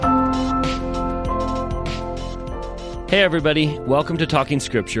Hey everybody, welcome to Talking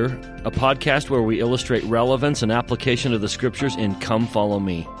Scripture, a podcast where we illustrate relevance and application of the Scriptures in Come Follow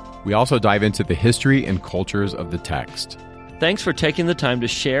Me. We also dive into the history and cultures of the text. Thanks for taking the time to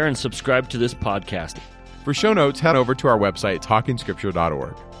share and subscribe to this podcast. For show notes, head over to our website,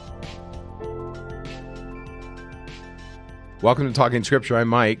 talkingscripture.org. Welcome to Talking Scripture. I'm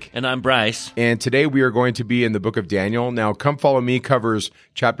Mike. And I'm Bryce. And today we are going to be in the book of Daniel. Now, Come Follow Me covers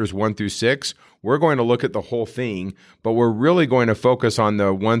chapters 1 through 6. We're going to look at the whole thing, but we're really going to focus on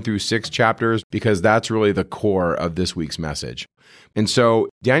the 1 through 6 chapters because that's really the core of this week's message. And so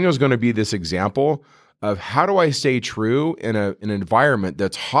Daniel's going to be this example of how do I stay true in an environment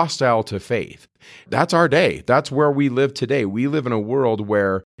that's hostile to faith. That's our day. That's where we live today. We live in a world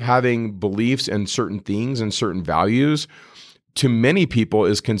where having beliefs in certain things and certain values to many people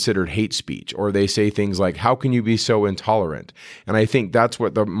is considered hate speech, or they say things like, how can you be so intolerant? And I think that's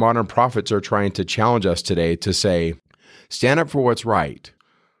what the modern prophets are trying to challenge us today to say, stand up for what's right,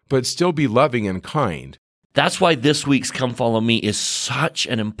 but still be loving and kind. That's why this week's Come Follow Me is such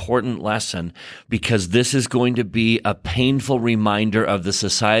an important lesson, because this is going to be a painful reminder of the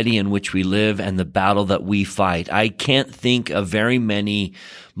society in which we live and the battle that we fight. I can't think of very many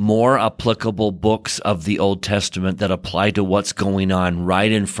more applicable books of the Old Testament that apply to what's going on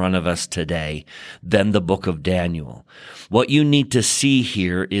right in front of us today than the book of Daniel. What you need to see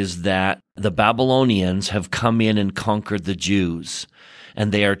here is that the Babylonians have come in and conquered the Jews,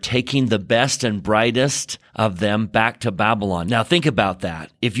 and they are taking the best and brightest of them back to Babylon. Now think about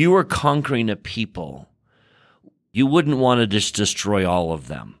that. If you were conquering a people, you wouldn't want to just destroy all of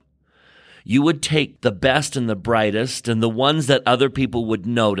them. You would take the best and the brightest and the ones that other people would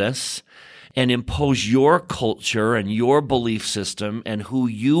notice and impose your culture and your belief system and who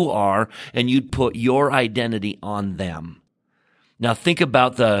you are, and you'd put your identity on them. Now think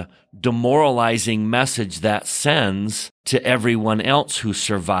about the demoralizing message that sends to everyone else who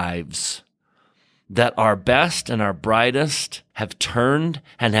survives, that our best and our brightest have turned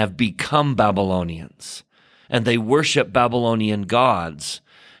and have become Babylonians, and they worship Babylonian gods,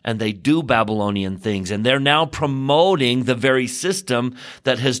 and they do Babylonian things, and they're now promoting the very system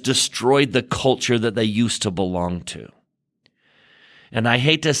that has destroyed the culture that they used to belong to. And I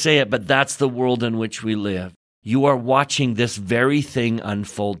hate to say it, but that's the world in which we live. You are watching this very thing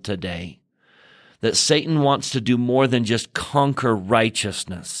unfold today, that Satan wants to do more than just conquer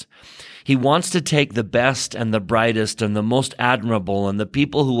righteousness. He wants to take the best and the brightest and the most admirable and the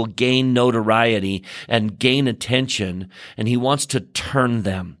people who will gain notoriety and gain attention, and he wants to turn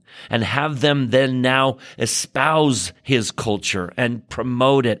them and have them then now espouse his culture and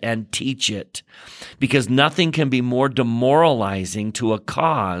promote it and teach it, because nothing can be more demoralizing to a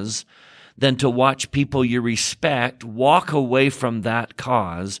cause than to watch people you respect walk away from that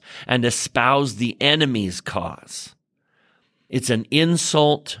cause and espouse the enemy's cause. It's an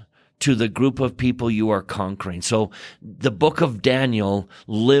insult to the group of people you are conquering. So the book of Daniel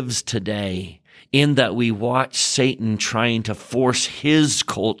lives today in that we watch Satan trying to force his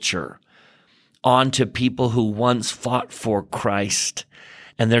culture onto people who once fought for Christ.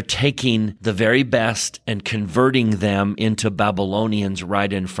 And they're taking the very best and converting them into Babylonians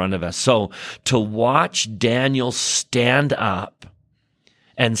right in front of us. So to watch Daniel stand up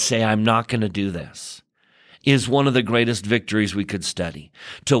and say, I'm not going to do this, is one of the greatest victories we could study.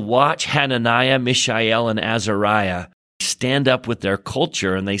 To watch Hananiah, Mishael, and Azariah stand up with their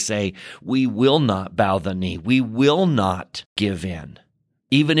culture and they say, we will not bow the knee. We will not give in.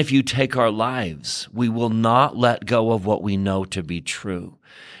 Even if you take our lives, we will not let go of what we know to be true.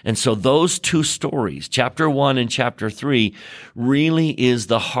 And so those two stories, chapter 1 and chapter 3, really is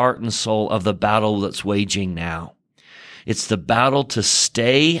the heart and soul of the battle that's waging now. It's the battle to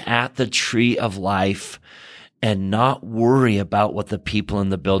stay at the tree of life and not worry about what the people in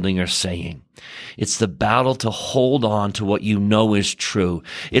the building are saying. It's the battle to hold on to what you know is true.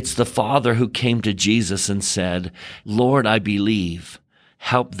 It's the Father who came to Jesus and said, Lord, I believe.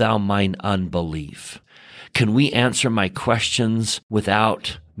 Help thou mine unbelief. Can we answer my questions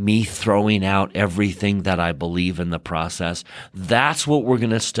without me throwing out everything that I believe in the process? That's what we're going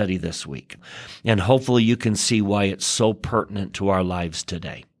to study this week. And hopefully you can see why it's so pertinent to our lives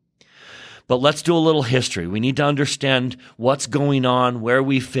today. But let's do a little history. We need to understand what's going on, where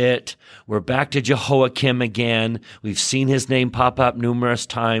we fit. We're back to Jehoiakim again. We've seen his name pop up numerous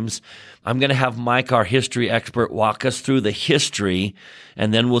times. I'm going to have Mike, our history expert, walk us through the history,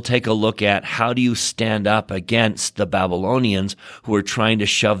 and then we'll take a look at how do you stand up against the Babylonians who are trying to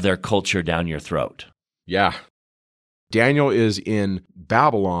shove their culture down your throat. Yeah. Daniel is in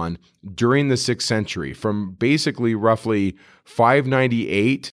Babylon during the 6th century, from basically roughly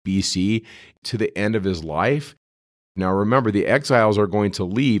 598 BC to the end of his life. Now remember, the exiles are going to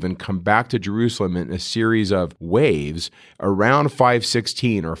leave and come back to Jerusalem in a series of waves around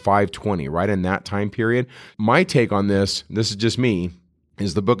 516 or 520, right in that time period. My take on this is just me,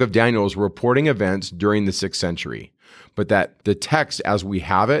 is the book of Daniel is reporting events during the 6th century, but that the text as we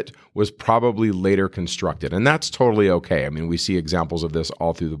have it was probably later constructed. And that's totally okay. I mean, we see examples of this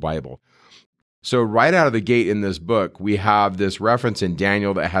all through the Bible. So right out of the gate in this book, we have this reference in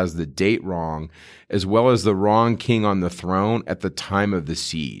Daniel that has the date wrong, as well as the wrong king on the throne at the time of the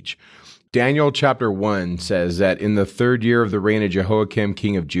siege. Daniel chapter 1 says that in the 3rd year of the reign of Jehoiakim,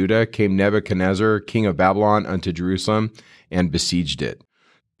 king of Judah, came Nebuchadnezzar, king of Babylon, unto Jerusalem and besieged it.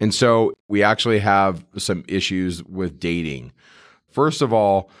 And so we actually have some issues with dating. First of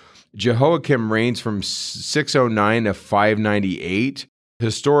all, Jehoiakim reigns from 609 to 598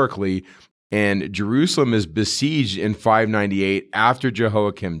 historically, and Jerusalem is besieged in 598 after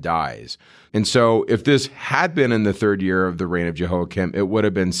Jehoiakim dies. And so if this had been in the 3rd year of the reign of Jehoiakim, it would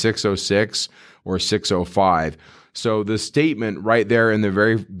have been 606 or 605. So the statement right there in the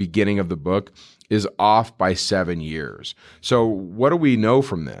very beginning of the book is off by 7 years. So what do we know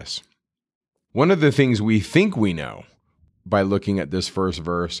from this? One of the things we think we know by looking at this first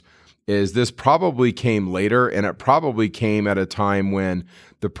verse is this probably came later, and it probably came at a time when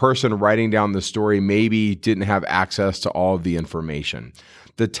the person writing down the story maybe didn't have access to all of the information.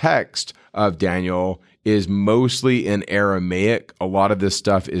 The text of Daniel is mostly in Aramaic. A lot of this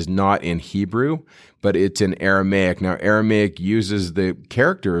stuff is not in Hebrew, but it's in Aramaic. Now, Aramaic uses the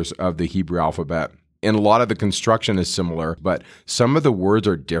characters of the Hebrew alphabet, and a lot of the construction is similar, but some of the words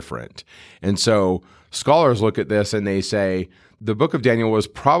are different. And so scholars look at this and they say, the book of Daniel was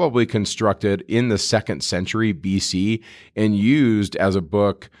probably constructed in the 2nd century BC and used as a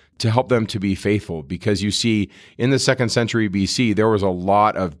book to help them to be faithful, because you see, in the 2nd century BC, there was a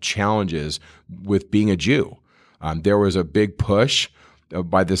lot of challenges with being a Jew. There was a big push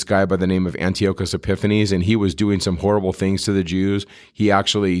by this guy by the name of Antiochus Epiphanes, and he was doing some horrible things to the Jews. He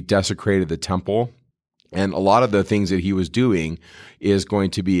actually desecrated the temple. And a lot of the things that he was doing is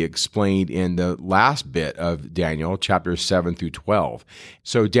going to be explained in the last bit of Daniel, chapters 7 through 12.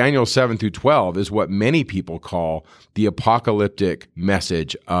 So Daniel 7 through 12 is what many people call the apocalyptic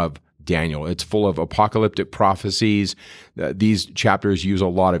message of Daniel. It's full of apocalyptic prophecies. These chapters use a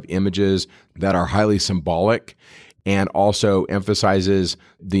lot of images that are highly symbolic, and also emphasizes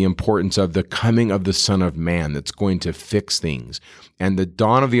the importance of the coming of the Son of Man that's going to fix things. And the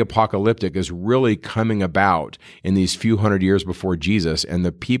dawn of the apocalyptic is really coming about in these few hundred years before Jesus, and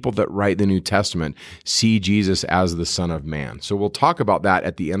the people that write the New Testament see Jesus as the Son of Man. So we'll talk about that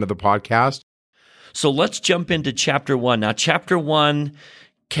at the end of the podcast. So let's jump into chapter 1. Now, chapter 1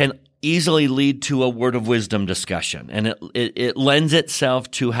 can easily lead to a word of wisdom discussion. And it lends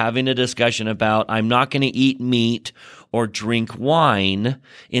itself to having a discussion about, I'm not going to eat meat or drink wine.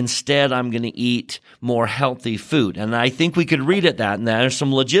 Instead, I'm going to eat more healthy food. And I think we could read at that, and there's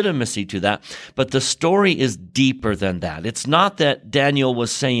some legitimacy to that. But the story is deeper than that. It's not that Daniel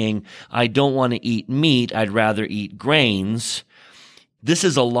was saying, I don't want to eat meat, I'd rather eat grains. This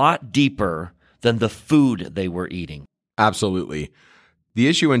is a lot deeper than the food they were eating. Absolutely. The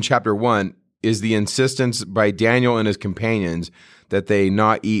issue in chapter 1 is the insistence by Daniel and his companions that they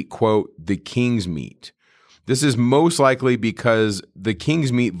not eat, quote, the king's meat. This is most likely because the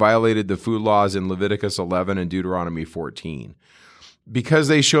king's meat violated the food laws in Leviticus 11 and Deuteronomy 14. Because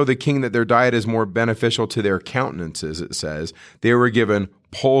they show the king that their diet is more beneficial to their countenances, it says, they were given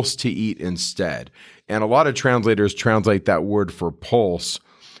pulse to eat instead. And a lot of translators translate that word for pulse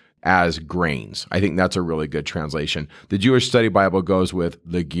as grains. I think that's a really good translation. The Jewish Study Bible goes with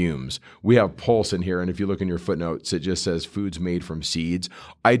legumes. We have pulse in here, and if you look in your footnotes, it just says foods made from seeds.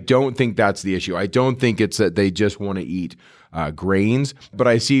 I don't think that's the issue. I don't think it's that they just want to eat grains, but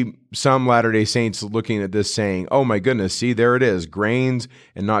I see some Latter-day Saints looking at this saying, oh my goodness, see, there it is, grains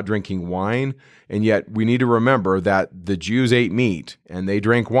and not drinking wine. And yet we need to remember that the Jews ate meat and they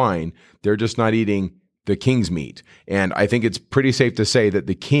drank wine. They're just not eating the king's meat. And I think it's pretty safe to say that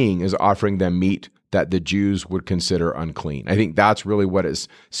the king is offering them meat that the Jews would consider unclean. I think that's really what it's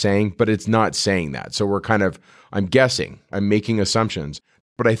saying, but it's not saying that. So I'm guessing, I'm making assumptions,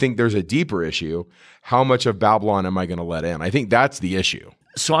 but I think there's a deeper issue. How much of Babylon am I going to let in? I think that's the issue.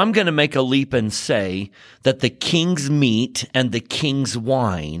 So I'm going to make a leap and say that the king's meat and the king's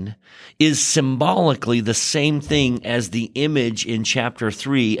wine is symbolically the same thing as the image in chapter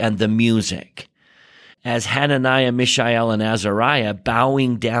 3 and the music. As Hananiah, Mishael, and Azariah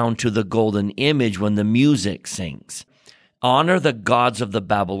bowing down to the golden image when the music sings. honor the gods of the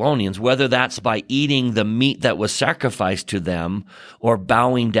Babylonians, whether that's by eating the meat that was sacrificed to them or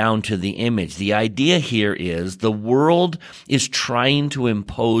bowing down to the image. The idea here is the world is trying to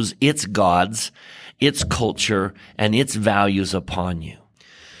impose its gods, its culture, and its values upon you.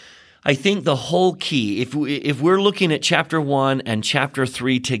 I think the whole key, if we're looking at chapter 1 and chapter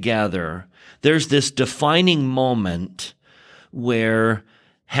 3 together, there's this defining moment where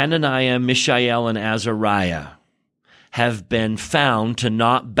Hananiah, Mishael, and Azariah have been found to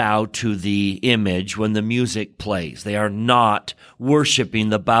not bow to the image when the music plays. They are not worshiping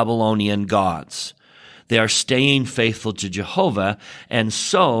the Babylonian gods. They are staying faithful to Jehovah, and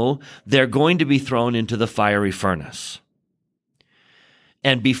so they're going to be thrown into the fiery furnace.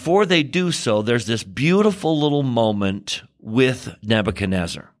 And before they do so, there's this beautiful little moment with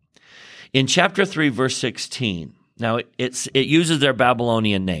Nebuchadnezzar. In chapter 3, verse 16, now, it uses their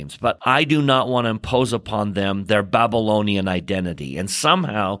Babylonian names, but I do not want to impose upon them their Babylonian identity. And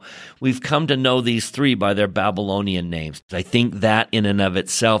somehow we've come to know these three by their Babylonian names. I think that in and of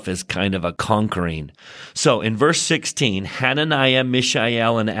itself is kind of a conquering. So in verse 16, Hananiah,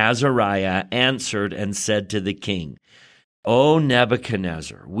 Mishael, and Azariah answered and said to the king, O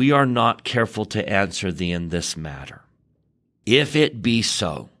Nebuchadnezzar, we are not careful to answer thee in this matter. If it be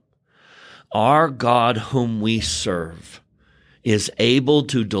so, our God whom we serve is able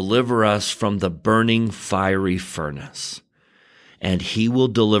to deliver us from the burning fiery furnace, and he will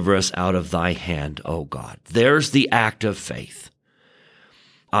deliver us out of thy hand, O God. There's the act of faith.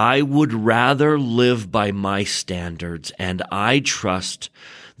 I would rather live by my standards, and I trust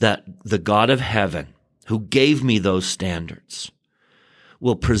that the God of heaven, who gave me those standards,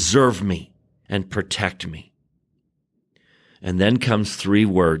 will preserve me and protect me. And then comes three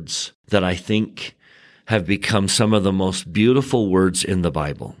words that I think have become some of the most beautiful words in the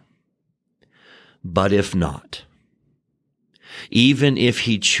Bible. But if not, even if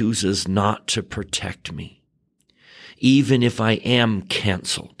he chooses not to protect me, even if I am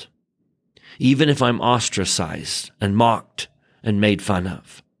canceled, even if I'm ostracized and mocked and made fun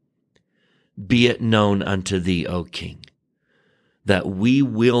of, be it known unto thee, O King, that we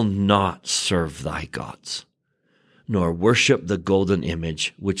will not serve thy gods, nor worship the golden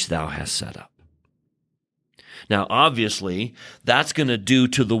image which thou hast set up. Now, obviously, that's going to do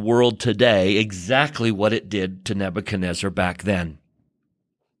to the world today exactly what it did to Nebuchadnezzar back then.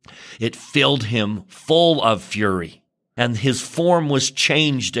 It filled him full of fury, and his form was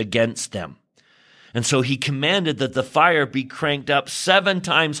changed against them. And so he commanded that the fire be cranked up 7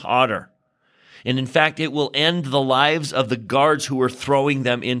 times hotter. And in fact, it will end the lives of the guards who were throwing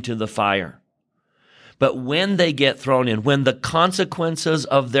them into the fire. But when they get thrown in, when the consequences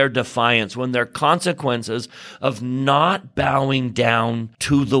of their defiance, when their consequences of not bowing down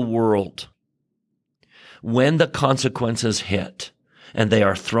to the world, when the consequences hit and they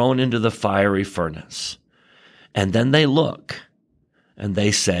are thrown into the fiery furnace, and then they look and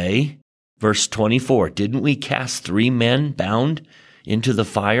they say, verse 24, didn't we cast 3 men bound into the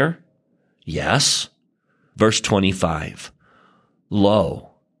fire? Yes. Verse 25, lo,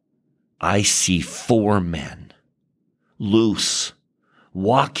 I see 4 men loose,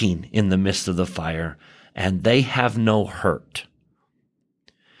 walking in the midst of the fire, and they have no hurt.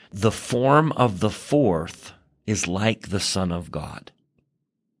 The form of the 4th is like the Son of God.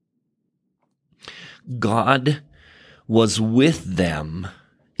 God was with them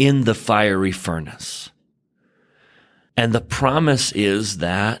in the fiery furnace. And the promise is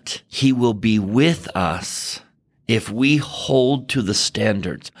that he will be with us if we hold to the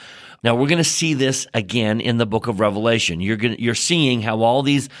standards. Now, we're going to see this again in the book of Revelation. You're seeing how all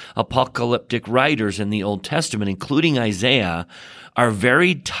these apocalyptic writers in the Old Testament, including Isaiah, are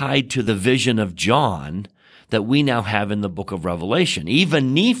very tied to the vision of John that we now have in the book of Revelation.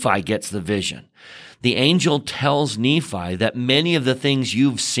 Even Nephi gets the vision. The angel tells Nephi that many of the things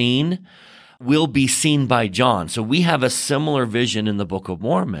you've seen will be seen by John. So we have a similar vision in the Book of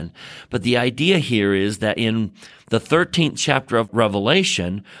Mormon. But the idea here is that in the 13th chapter of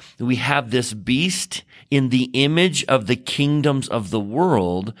Revelation, we have this beast in the image of the kingdoms of the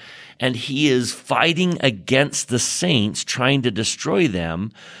world, and he is fighting against the saints, trying to destroy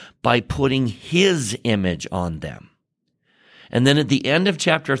them by putting his image on them. And then at the end of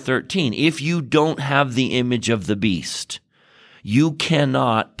chapter 13, if you don't have the image of the beast, you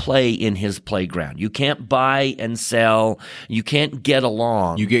cannot play in his playground. You can't buy and sell. You can't get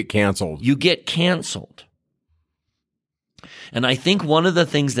along. You get canceled. You get canceled. And I think one of the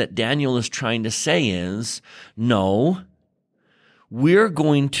things that Daniel is trying to say is, no, we're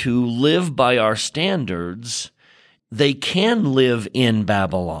going to live by our standards. They can live in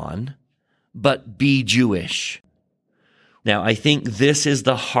Babylon, but be Jewish. Now, I think this is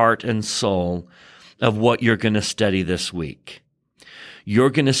the heart and soul of what you're going to study this week.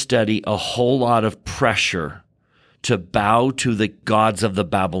 You're going to study a whole lot of pressure to bow to the gods of the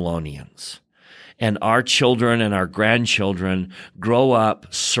Babylonians. And our children and our grandchildren grow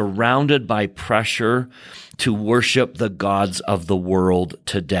up surrounded by pressure to worship the gods of the world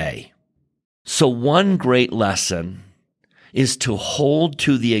today. So one great lesson is to hold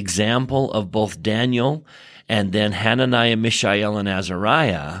to the example of both Daniel and then Hananiah, Mishael, and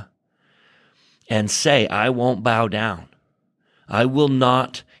Azariah and say, I won't bow down. I will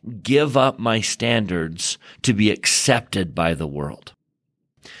not give up my standards to be accepted by the world.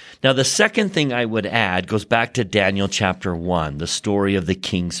 Now, the second thing I would add goes back to Daniel chapter 1, the story of the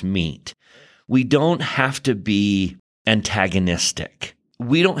king's meat. We don't have to be antagonistic.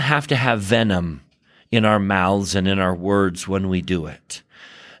 We don't have to have venom in our mouths and in our words when we do it.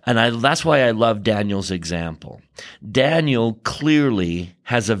 And that's why I love Daniel's example. Daniel clearly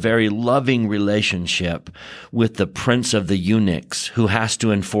has a very loving relationship with the prince of the eunuchs who has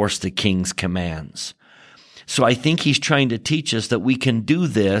to enforce the king's commands. So I think he's trying to teach us that we can do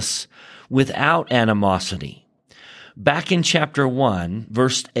this without animosity. Back in chapter 1,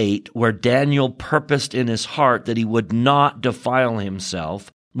 verse 8, where Daniel purposed in his heart that he would not defile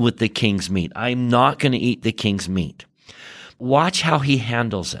himself with the king's meat. I'm not going to eat the king's meat. Watch how he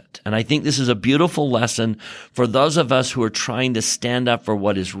handles it. And I think this is a beautiful lesson for those of us who are trying to stand up for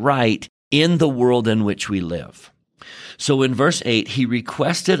what is right in the world in which we live. So in verse 8, he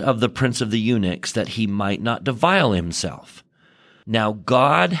requested of the prince of the eunuchs that he might not defile himself. Now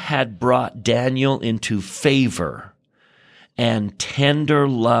God had brought Daniel into favor and tender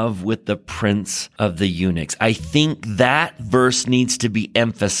love with the prince of the eunuchs. I think that verse needs to be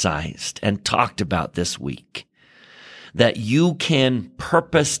emphasized and talked about this week. That you can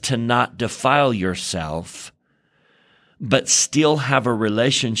purpose to not defile yourself, but still have a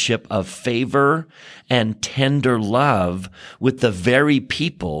relationship of favor and tender love with the very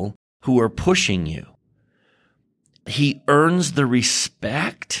people who are pushing you. He earns the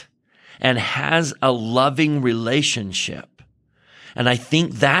respect and has a loving relationship. And I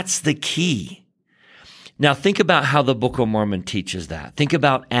think that's the key. Now think about how the Book of Mormon teaches that. Think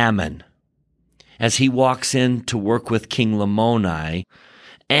about Ammon. As he walks in to work with King Lamoni,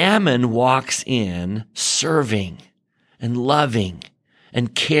 Ammon walks in serving and loving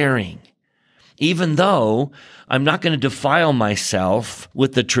and caring. Even though I'm not going to defile myself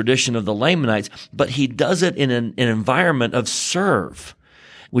with the tradition of the Lamanites, but he does it in an environment of serve,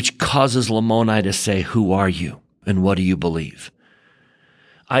 which causes Lamoni to say, who are you and what do you believe?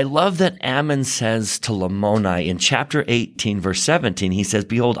 I love that Ammon says to Lamoni in chapter 18, verse 17, he says,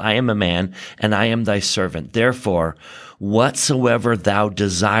 behold, I am a man and I am thy servant. Therefore, whatsoever thou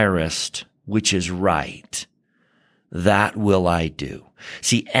desirest, which is right, that will I do.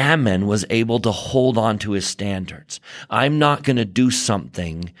 See, Ammon was able to hold on to his standards. I'm not going to do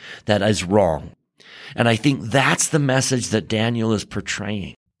something that is wrong. And I think that's the message that Daniel is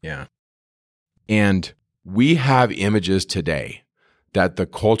portraying. Yeah. And we have images today that the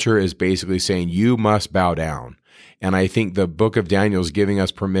culture is basically saying, you must bow down. And I think the book of Daniel is giving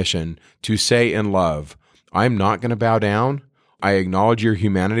us permission to say in love, I'm not going to bow down. I acknowledge your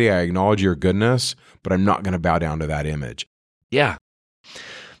humanity. I acknowledge your goodness, but I'm not going to bow down to that image. Yeah.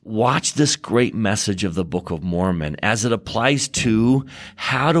 Watch this great message of the Book of Mormon as it applies to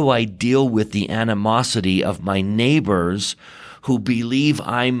how do I deal with the animosity of my neighbors who believe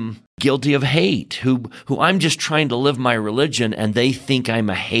I'm guilty of hate, who I'm just trying to live my religion and they think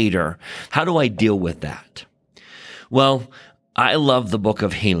I'm a hater. How do I deal with that? Well, I love the book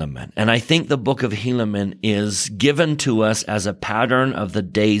of Helaman, and I think the book of Helaman is given to us as a pattern of the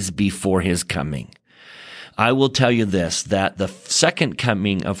days before his coming. I will tell you this, that the second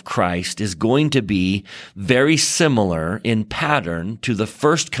coming of Christ is going to be very similar in pattern to the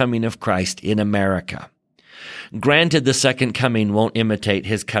first coming of Christ in America. Granted, the second coming won't imitate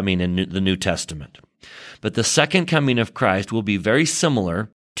his coming in the New Testament, but the second coming of Christ will be very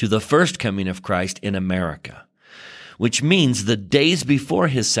similar to the first coming of Christ in America, which means the days before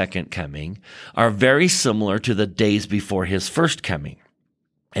his second coming are very similar to the days before his first coming.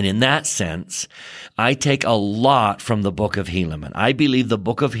 And in that sense, I take a lot from the book of Helaman. I believe the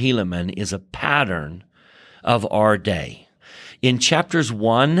book of Helaman is a pattern of our day. In chapters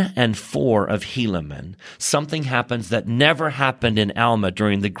 1 and 4 of Helaman, something happens that never happened in Alma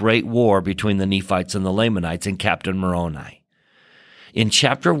during the Great War between the Nephites and the Lamanites in Captain Moroni. In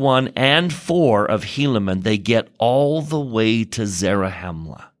chapter 1 and 4 of Helaman, they get all the way to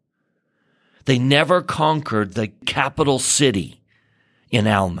Zarahemla. They never conquered the capital city in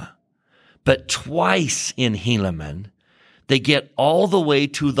Alma. But twice in Helaman, They get all the way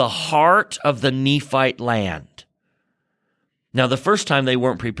to the heart of the Nephite land. Now, the first time they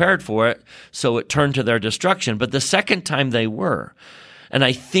weren't prepared for it, so it turned to their destruction. But the second time they were. And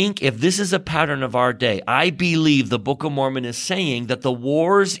I think if this is a pattern of our day, I believe the Book of Mormon is saying that the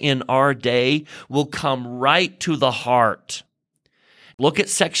wars in our day will come right to the heart. Look at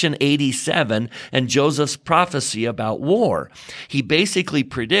section 87 and Joseph's prophecy about war. He basically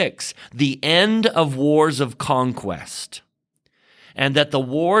predicts the end of wars of conquest, and that the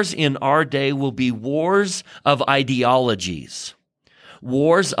wars in our day will be wars of ideologies.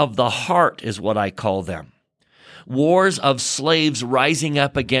 Wars of the heart is what I call them. Wars of slaves rising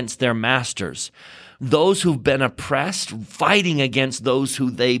up against their masters. Those who've been oppressed fighting against those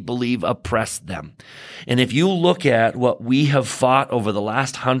who they believe oppressed them. And if you look at what we have fought over the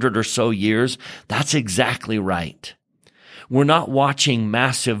last 100 or so years, that's exactly right. We're not watching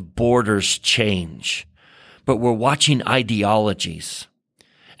massive borders change, but we're watching ideologies.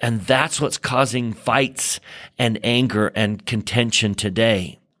 And that's what's causing fights and anger and contention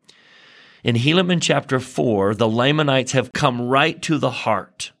today. In Helaman chapter 4, the Lamanites have come right to the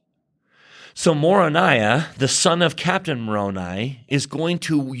heart. So Moroniah, the son of Captain Moroni, is going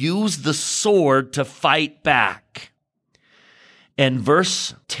to use the sword to fight back. And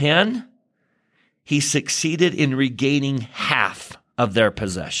verse 10, he succeeded in regaining half of their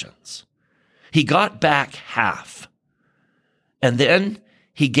possessions. He got back half. And then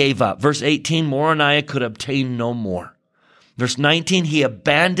he gave up. Verse 18, Moroniah could obtain no more. Verse 19, he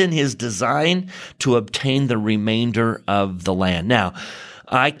abandoned his design to obtain the remainder of the land. Now,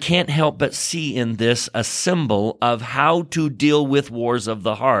 I can't help but see in this a symbol of how to deal with wars of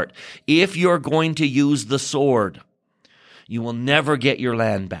the heart. If you're going to use the sword, you will never get your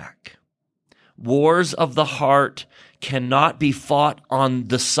land back. Wars of the heart cannot be fought on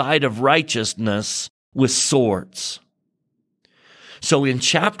the side of righteousness with swords. So in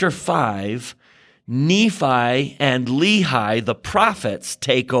chapter 5, Nephi and Lehi, the prophets,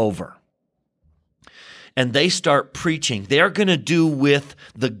 take over. And they start preaching. They're going to do with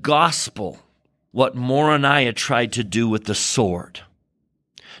the gospel what Moroniah tried to do with the sword.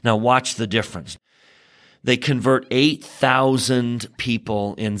 Now watch the difference. They convert 8,000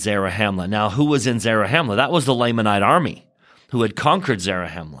 people in Zarahemla. Now, who was in Zarahemla? That was the Lamanite army who had conquered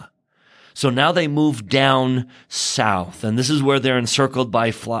Zarahemla. So now they move down south, and this is where they're encircled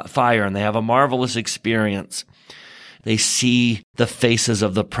by fire, and they have a marvelous experience. They see the faces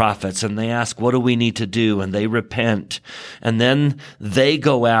of the prophets, and they ask, what do we need to do? And they repent. And then they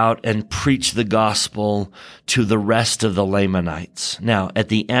go out and preach the gospel to the rest of the Lamanites. Now, at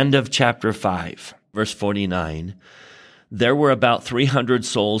the end of chapter 5, verse 49, there were about 300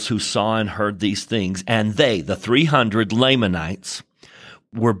 souls who saw and heard these things, and they, the 300 Lamanites,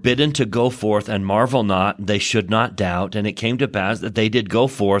 were bidden to go forth and marvel not, they should not doubt. And it came to pass that they did go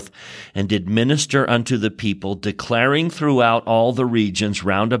forth and did minister unto the people, declaring throughout all the regions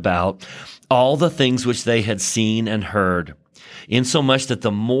round about all the things which they had seen and heard, insomuch that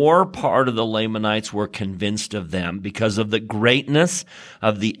the more part of the Lamanites were convinced of them because of the greatness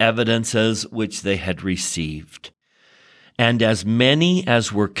of the evidences which they had received. And as many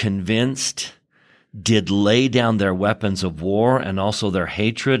as were convinced did lay down their weapons of war and also their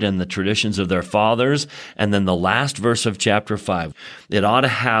hatred and the traditions of their fathers. And then the last verse of chapter 5, it ought to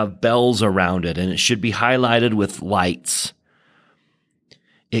have bells around it, and it should be highlighted with lights.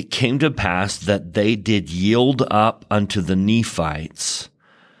 It came to pass that they did yield up unto the Nephites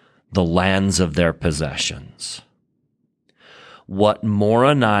the lands of their possessions. What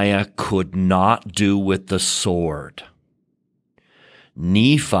Moroniah could not do with the sword,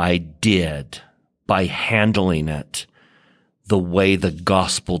 Nephi did by handling it the way the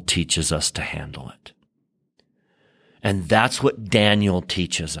gospel teaches us to handle it. And that's what Daniel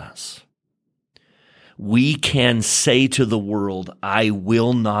teaches us. We can say to the world, I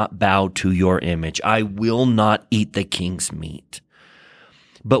will not bow to your image. I will not eat the king's meat.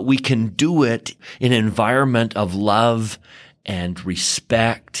 But we can do it in an environment of love and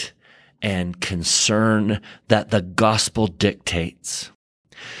respect and concern that the gospel dictates.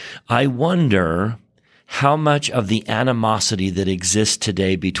 I wonder how much of the animosity that exists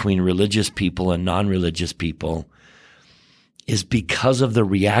today between religious people and non-religious people is because of the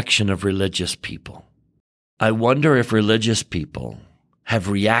reaction of religious people. I wonder if religious people have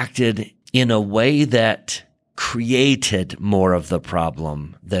reacted in a way that created more of the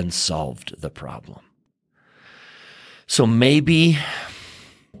problem than solved the problem. So maybe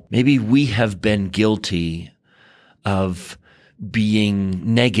we have been guilty of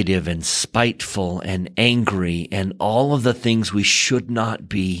being negative and spiteful and angry and all of the things we should not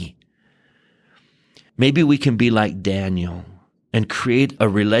be. Maybe we can be like Daniel and create a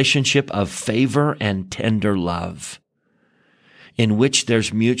relationship of favor and tender love in which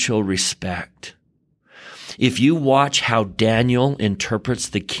there's mutual respect. If you watch how Daniel interprets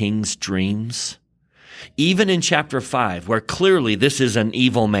the king's dreams, even in chapter 5, where clearly this is an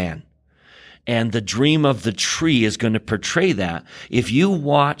evil man, and the dream of the tree is going to portray that, if you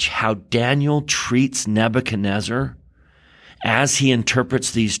watch how Daniel treats Nebuchadnezzar as he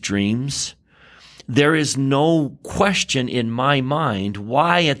interprets these dreams, there is no question in my mind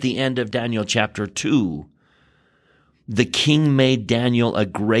why at the end of Daniel chapter 2, the king made Daniel a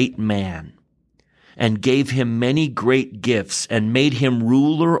great man and gave him many great gifts and made him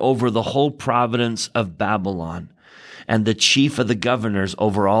ruler over the whole province of Babylon and the chief of the governors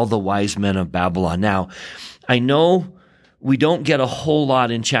over all the wise men of Babylon. Now, I know we don't get a whole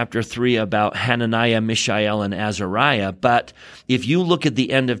lot in chapter 3 about Hananiah, Mishael, and Azariah, but if you look at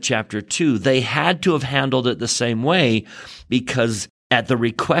the end of chapter 2, they had to have handled it the same way because at the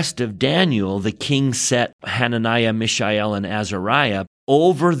request of Daniel, the king set Hananiah, Mishael, and Azariah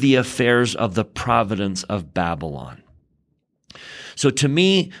over the affairs of the province of Babylon. So to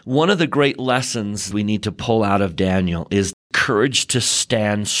me, one of the great lessons we need to pull out of Daniel is courage to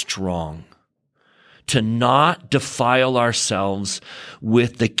stand strong, to not defile ourselves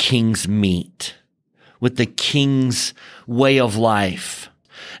with the king's meat, with the king's way of life,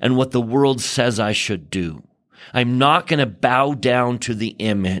 and what the world says I should do. I'm not going to bow down to the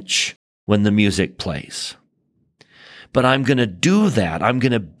image when the music plays. But I'm going to do that. I'm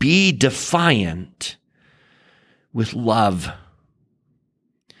going to be defiant with love,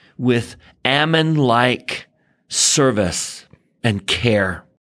 with Ammon-like service and care.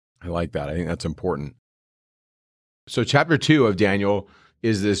 I like that. I think that's important. So chapter 2 of Daniel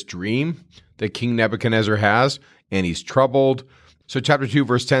is this dream that King Nebuchadnezzar has, and he's troubled. So chapter 2,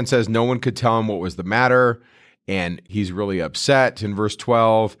 verse 10 says, no one could tell him what was the matter, and he's really upset in verse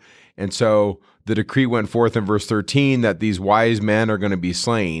 12. And so the decree went forth in verse 13 that these wise men are going to be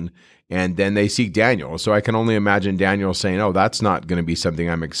slain, and then they seek Daniel. So I can only imagine Daniel saying, oh, that's not going to be something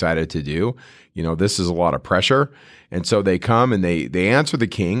I'm excited to do. You know, this is a lot of pressure. And so they come and they answer the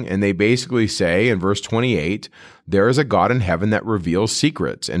king, and they basically say in verse 28, there is a God in heaven that reveals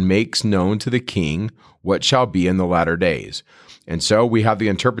secrets and makes known to the king what shall be in the latter days. And so we have the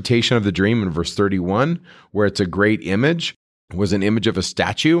interpretation of the dream in verse 31, where it's a great image. It was an image of a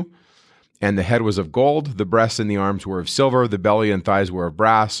statue, and the head was of gold, the breasts and the arms were of silver, the belly and thighs were of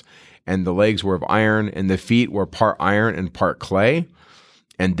brass, and the legs were of iron, and the feet were part iron and part clay.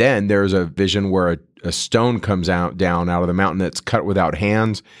 And then there's a vision where a stone comes down out of the mountain that's cut without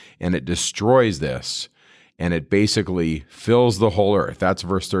hands, and it destroys this, and it basically fills the whole earth. That's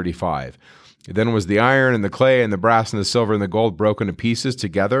verse 35. Then was the iron and the clay and the brass and the silver and the gold broken to pieces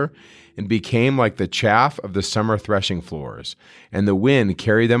together and became like the chaff of the summer threshing floors. And the wind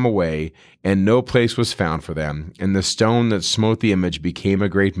carried them away, and no place was found for them. And the stone that smote the image became a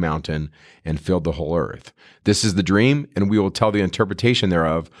great mountain and filled the whole earth. This is the dream, and we will tell the interpretation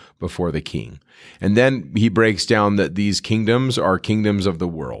thereof before the king. And then he breaks down that these kingdoms are kingdoms of the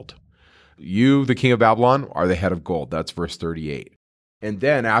world. You, the king of Babylon, are the head of gold. That's verse 38. And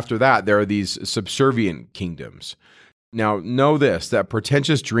then after that, there are these subservient kingdoms. Now, know this, that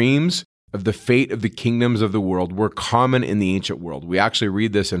portentous dreams of the fate of the kingdoms of the world were common in the ancient world. We actually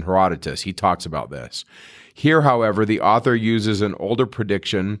read this in Herodotus. He talks about this. Here, however, the author uses an older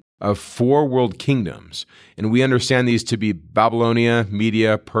prediction of 4 world kingdoms, and we understand these to be Babylonia,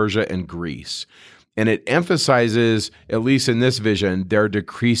 Media, Persia, and Greece. And it emphasizes, at least in this vision, their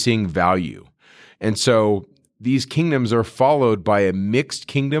decreasing value. And so these kingdoms are followed by a mixed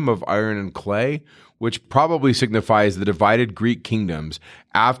kingdom of iron and clay, which probably signifies the divided Greek kingdoms.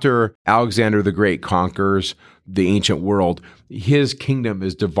 After Alexander the Great conquers the ancient world, his kingdom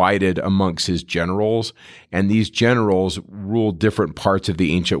is divided amongst his generals, and these generals rule different parts of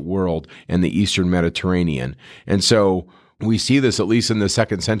the ancient world and the Eastern Mediterranean. And so we see this, at least in the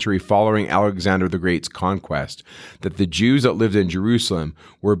 2nd century following Alexander the Great's conquest, that the Jews that lived in Jerusalem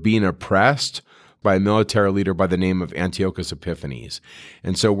were being oppressed by a military leader by the name of Antiochus Epiphanes.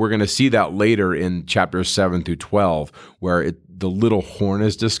 And so we're going to see that later in chapters 7 through 12, where the little horn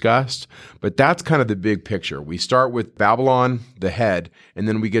is discussed. But that's kind of the big picture. We start with Babylon, the head, and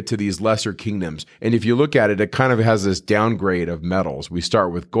then we get to these lesser kingdoms. And if you look at it, it kind of has this downgrade of metals. We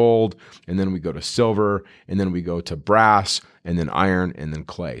start with gold, and then we go to silver, and then we go to brass, and then iron, and then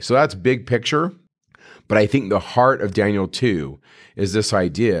clay. So that's big picture. But I think the heart of Daniel 2 is this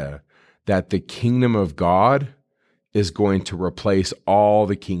idea that the kingdom of God is going to replace all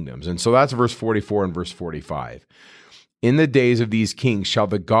the kingdoms. And so that's verse 44 and verse 45. In the days of these kings shall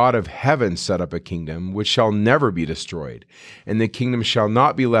the God of heaven set up a kingdom which shall never be destroyed, and the kingdom shall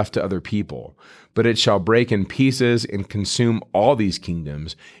not be left to other people, but it shall break in pieces and consume all these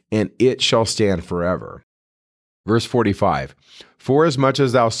kingdoms, and it shall stand forever. Verse 45, Forasmuch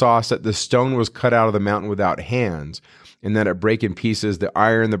as thou sawest that the stone was cut out of the mountain without hands, and that it brake in pieces the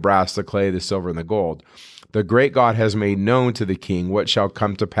iron, the brass, the clay, the silver, and the gold, the great God has made known to the king what shall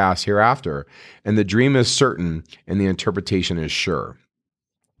come to pass hereafter, and the dream is certain, and the interpretation is sure.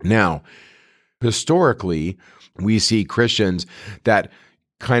 Now, historically, we see Christians that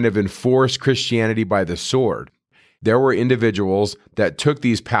kind of enforce Christianity by the sword. There were individuals that took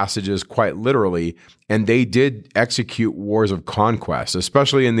these passages quite literally, and they did execute wars of conquest,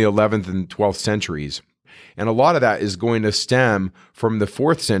 especially in the 11th and 12th centuries. And a lot of that is going to stem from the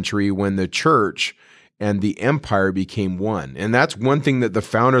 4th century when the church and the empire became one. And that's one thing that the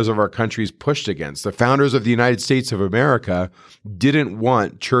founders of our countries pushed against. The founders of the United States of America didn't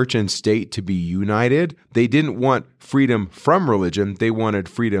want church and state to be united. They didn't want freedom from religion. They wanted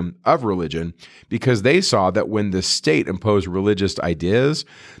freedom of religion, because they saw that when the state imposed religious ideas,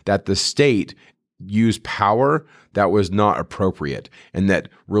 that the state used power that was not appropriate, and that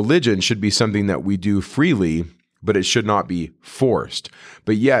religion should be something that we do freely, but it should not be forced.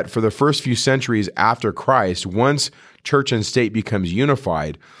 But yet, for the first few centuries after Christ, once church and state becomes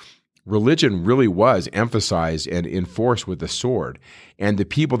unified, religion really was emphasized and enforced with the sword. And the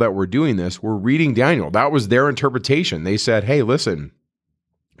people that were doing this were reading Daniel. That was their interpretation. They said, hey, listen,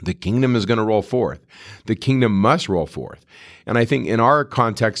 the kingdom is going to roll forth. The kingdom must roll forth. And I think in our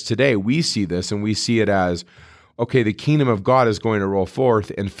context today, we see this and we see it as, okay, the kingdom of God is going to roll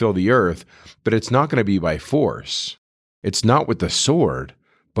forth and fill the earth, but it's not going to be by force. It's not with the sword,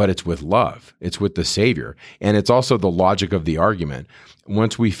 but it's with love. It's with the Savior. And it's also the logic of the argument.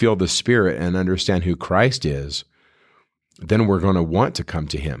 Once we feel the Spirit and understand who Christ is, then we're going to want to come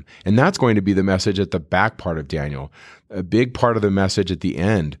to him. And that's going to be the message at the back part of Daniel. A big part of the message at the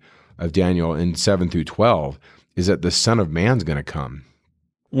end of Daniel in 7 through 12 is that the Son of Man's going to come.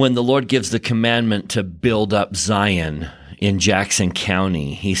 When the Lord gives the commandment to build up Zion in Jackson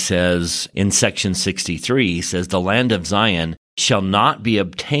County, he says in section 63, he says, the land of Zion shall not be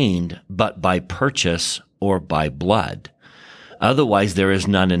obtained but by purchase or by blood. Otherwise there is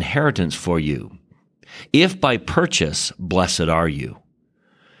none inheritance for you. If by purchase, blessed are you.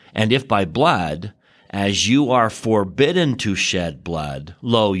 And if by blood, as you are forbidden to shed blood,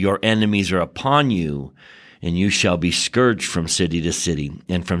 lo, your enemies are upon you, and you shall be scourged from city to city,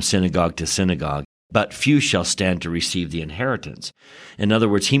 and from synagogue to synagogue, but few shall stand to receive the inheritance. In other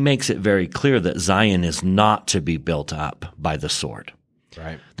words, he makes it very clear that Zion is not to be built up by the sword.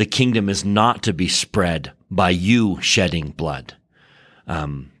 Right. The kingdom is not to be spread by you shedding blood.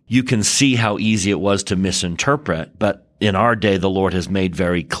 You can see how easy it was to misinterpret, but in our day, the Lord has made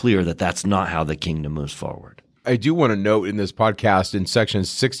very clear that that's not how the kingdom moves forward. I do want to note in this podcast in section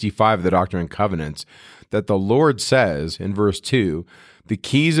 65 of the Doctrine and Covenants that the Lord says in verse 2, the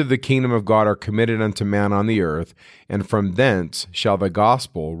keys of the kingdom of God are committed unto man on the earth, and from thence shall the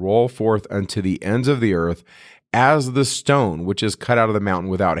gospel roll forth unto the ends of the earth, as the stone which is cut out of the mountain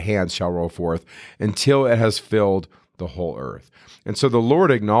without hands shall roll forth, until it has filled the whole earth. And so the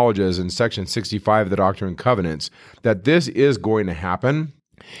Lord acknowledges in section 65 of the Doctrine and Covenants that this is going to happen,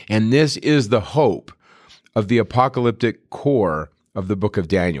 and this is the hope of the apocalyptic core of the book of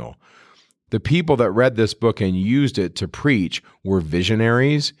Daniel. The people that read this book and used it to preach were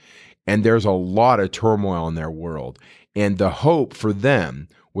visionaries, and there's a lot of turmoil in their world. And the hope for them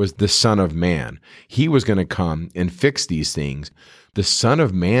was the Son of Man. He was going to come and fix these things. The Son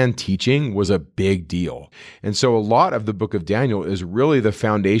of Man teaching was a big deal. And so a lot of the book of Daniel is really the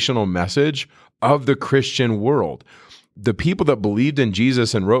foundational message of the Christian world. The people that believed in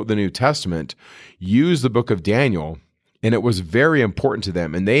Jesus and wrote the New Testament used the book of Daniel, and it was very important to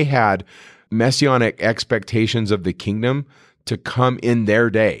them. And they had messianic expectations of the kingdom to come in their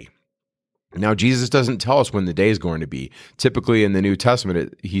day. Now, Jesus doesn't tell us when the day is going to be. Typically in the New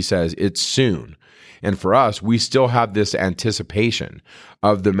Testament, he says it's soon. And for us, we still have this anticipation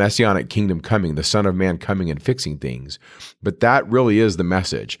of the messianic kingdom coming, the Son of Man coming and fixing things. But that really is the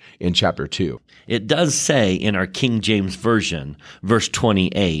message in chapter 2. It does say in our King James Version, verse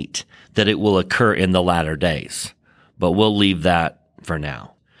 28, that it will occur in the latter days. But we'll leave that for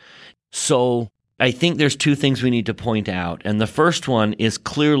now. So I think there's two things we need to point out. And the first one is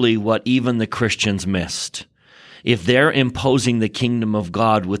clearly what even the Christians missed. If they're imposing the kingdom of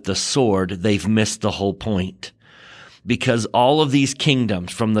God with the sword, they've missed the whole point. Because all of these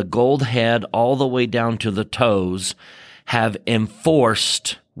kingdoms, from the gold head all the way down to the toes, have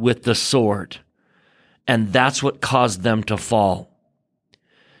enforced with the sword. And that's what caused them to fall.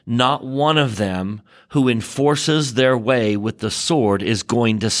 Not one of them who enforces their way with the sword is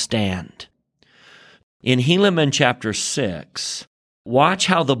going to stand. In Helaman chapter 6, watch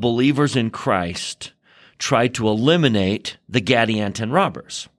how the believers in Christ tried to eliminate the Gadianton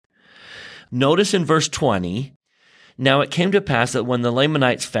robbers. Notice in verse 20, now it came to pass that when the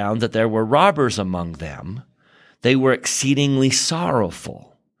Lamanites found that there were robbers among them, they were exceedingly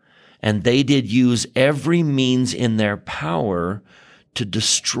sorrowful, and they did use every means in their power to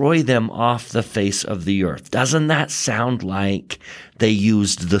destroy them off the face of the earth. Doesn't that sound like they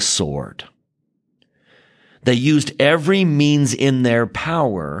used the sword? They used every means in their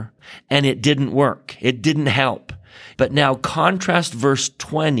power, and it didn't work. It didn't help. But now contrast verse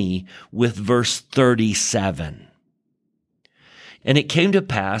 20 with verse 37. And it came to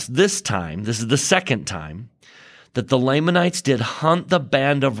pass this time, this is the second time, that the Lamanites did hunt the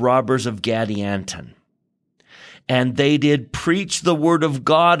band of robbers of Gadianton. And they did preach the word of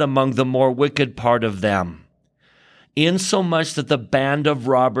God among the more wicked part of them, insomuch that the band of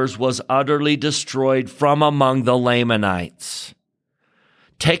robbers was utterly destroyed from among the Lamanites.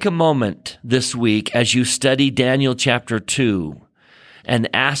 Take a moment this week as you study Daniel chapter 2 and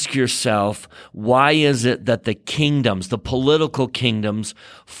ask yourself, why is it that the kingdoms, the political kingdoms,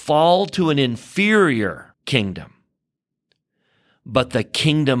 fall to an inferior kingdom, but the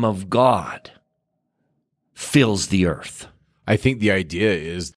kingdom of God fills the earth? I think the idea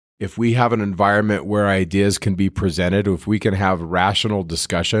is if we have an environment where ideas can be presented, if we can have rational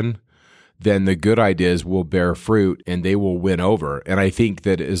discussion, then the good ideas will bear fruit and they will win over. And I think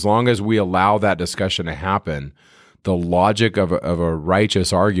that as long as we allow that discussion to happen, the logic of a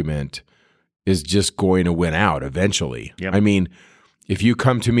righteous argument is just going to win out eventually. Yep. I mean, if you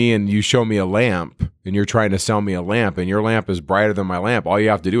come to me and you show me a lamp and you're trying to sell me a lamp and your lamp is brighter than my lamp, all you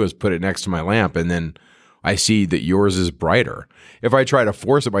have to do is put it next to my lamp and then I see that yours is brighter. If I try to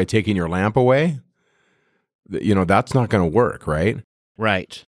force it by taking your lamp away, that's not going to work, right?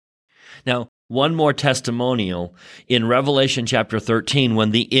 Right. Now, one more testimonial in Revelation chapter 13,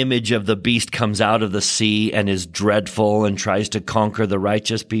 when the image of the beast comes out of the sea and is dreadful and tries to conquer the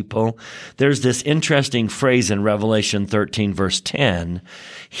righteous people. There's this interesting phrase in Revelation 13, verse 10,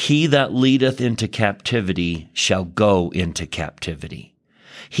 he that leadeth into captivity shall go into captivity.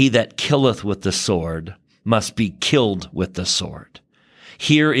 He that killeth with the sword must be killed with the sword.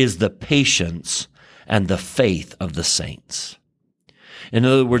 Here is the patience and the faith of the saints. In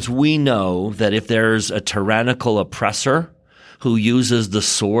other words, we know that if there's a tyrannical oppressor who uses the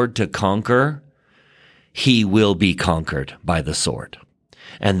sword to conquer, he will be conquered by the sword.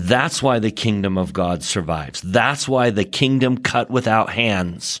 And that's why the kingdom of God survives. That's why the kingdom cut without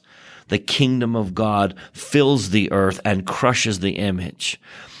hands, the kingdom of God fills the earth and crushes the image.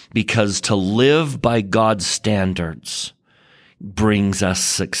 Because to live by God's standards brings us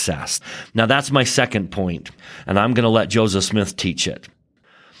success. Now that's my second point, and I'm going to let Joseph Smith teach it.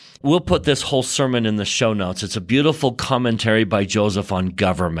 We'll put this whole sermon in the show notes. It's a beautiful commentary by Joseph on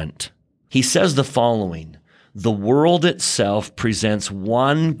government. He says the following, the world itself presents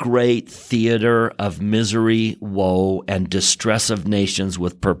one great theater of misery, woe, and distress of nations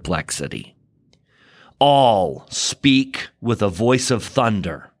with perplexity. All speak with a voice of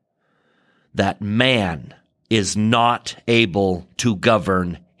thunder that man is not able to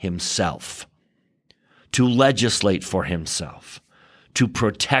govern himself, to legislate for himself, to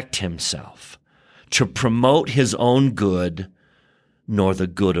protect himself, to promote his own good, nor the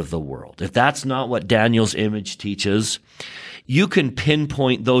good of the world. If that's not what Daniel's image teaches, you can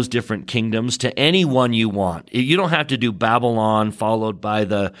pinpoint those different kingdoms to any one you want. You don't have to do Babylon followed by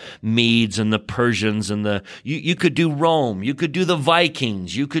the Medes and the Persians and you could do Rome, you could do the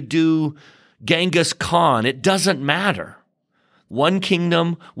Vikings, you could do Genghis Khan. It doesn't matter. One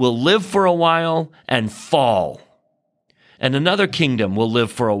kingdom will live for a while and fall. And another kingdom will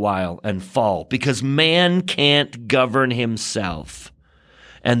live for a while and fall because man can't govern himself.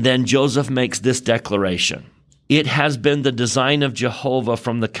 And then Joseph makes this declaration. It has been the design of Jehovah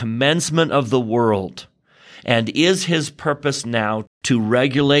from the commencement of the world and is his purpose now to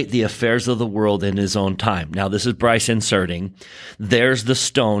regulate the affairs of the world in his own time. Now, this is Bryce inserting. There's the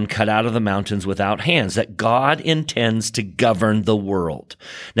stone cut out of the mountains without hands, that God intends to govern the world.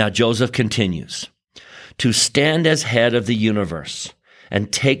 Now, Joseph continues. To stand as head of the universe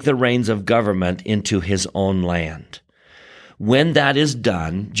and take the reins of government into his own land. When that is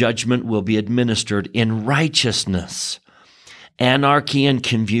done, judgment will be administered in righteousness. Anarchy and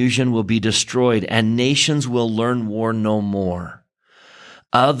confusion will be destroyed, and nations will learn war no more.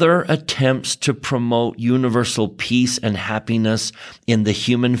 Other attempts to promote universal peace and happiness in the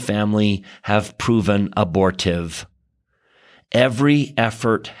human family have proven abortive. Every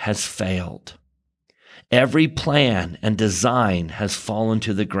effort has failed. Every plan and design has fallen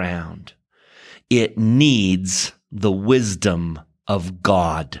to the ground. It needs the wisdom of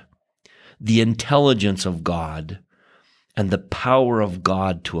God, the intelligence of God, and the power of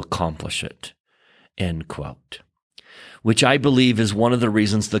God to accomplish it." End quote. Which I believe is one of the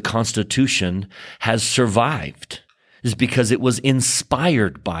reasons the Constitution has survived, is because it was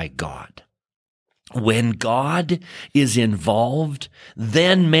inspired by God. When God is involved,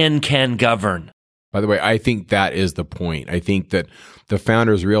 then men can govern. By the way, I think that is the point. I think that the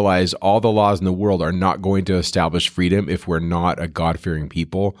founders realized all the laws in the world are not going to establish freedom if we're not a God-fearing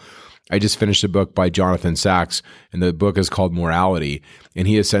people. I just finished a book by Jonathan Sacks, and the book is called Morality. And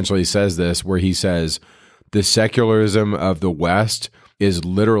he essentially says this, where he says, the secularism of the West is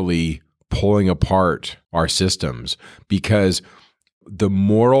literally pulling apart our systems, because the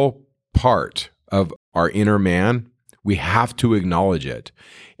moral part of our inner man, we have to acknowledge it.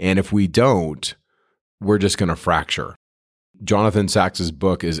 And if we don't, we're just going to fracture. Jonathan Sacks's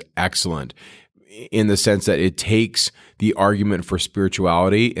book is excellent in the sense that it takes the argument for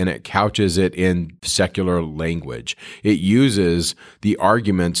spirituality and it couches it in secular language. It uses the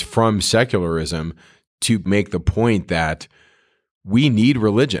arguments from secularism to make the point that we need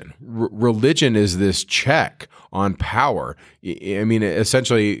religion. Religion is this check on power. I mean,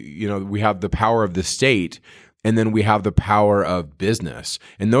 essentially, we have the power of the state, and then we have the power of business.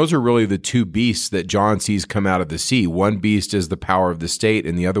 And those are really the two beasts that John sees come out of the sea. One beast is the power of the state,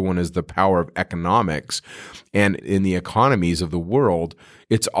 and the other one is the power of economics. And in the economies of the world,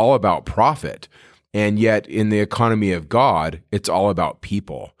 it's all about profit. And yet in the economy of God, it's all about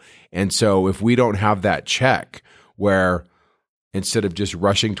people. And so if we don't have that check where instead of just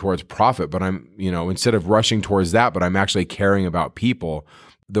rushing towards profit, but instead of rushing towards that, but I'm actually caring about people,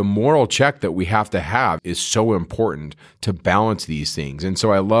 the moral check that we have to have is so important to balance these things. And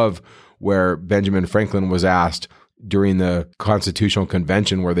so I love where Benjamin Franklin was asked during the Constitutional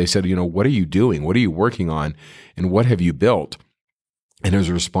Convention, where they said, what are you doing? What are you working on? And what have you built? And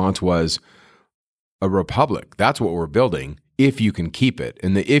his response was, a republic. That's what we're building, if you can keep it.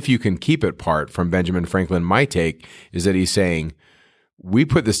 And the if you can keep it part from Benjamin Franklin, my take, is that he's saying, we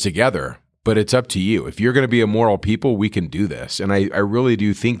put this together, but it's up to you. If you're going to be a moral people, we can do this. And I really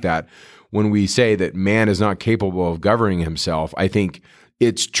do think that when we say that man is not capable of governing himself, I think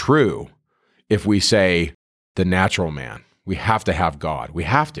it's true if we say the natural man. We have to have God. We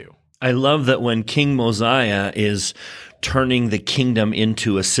have to. I love that when King Mosiah is turning the kingdom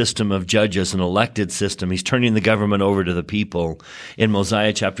into a system of judges, an elected system, he's turning the government over to the people. In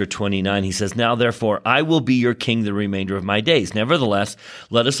Mosiah chapter 29, he says, "Now therefore I will be your king the remainder of my days. Nevertheless,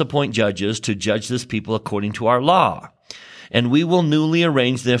 let us appoint judges to judge this people according to our law. And we will newly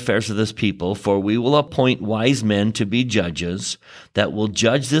arrange the affairs of this people, for we will appoint wise men to be judges that will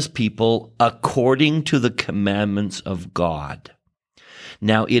judge this people according to the commandments of God.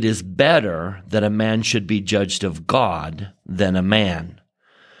 Now it is better that a man should be judged of God than a man,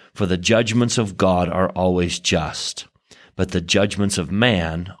 for the judgments of God are always just, but the judgments of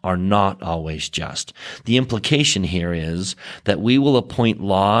man are not always just." The implication here is that we will appoint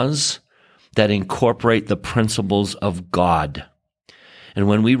laws that incorporate the principles of God. And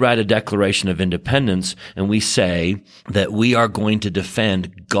when we write a Declaration of Independence and we say that we are going to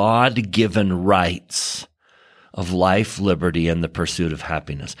defend God-given rights of life, liberty, and the pursuit of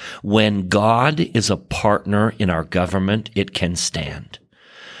happiness, when God is a partner in our government, it can stand.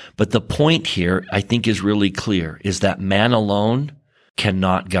 But the point here, I think, is really clear, is that man alone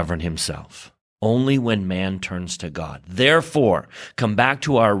cannot govern himself. Only when man turns to God. Therefore, come back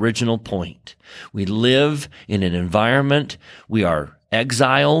to our original point. We live in an environment, we are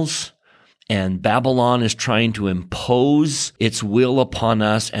exiles, and Babylon is trying to impose its will upon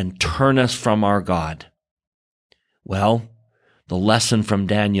us and turn us from our God. Well, the lesson from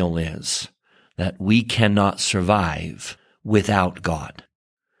Daniel is that we cannot survive without God.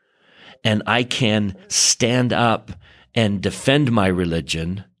 And I can stand up and defend my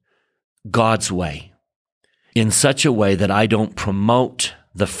religion God's way, in such a way that I don't promote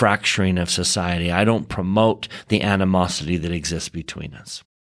the fracturing of society. I don't promote the animosity that exists between us.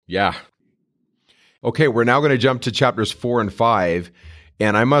 Yeah. Okay, we're now going to jump to chapters 4 and 5.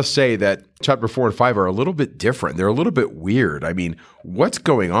 And I must say that chapter 4 and 5 are a little bit different. They're a little bit weird. I mean, what's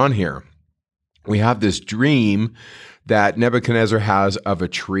going on here? We have this dream that Nebuchadnezzar has of a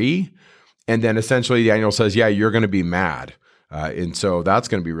tree. And then essentially Daniel says, yeah, you're going to be mad. And so that's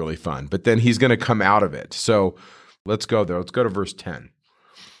going to be really fun. But then he's going to come out of it. So let's go there. Let's go to verse 10.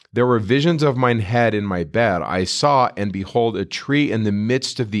 There were visions of mine head in my bed. I saw, and behold, a tree in the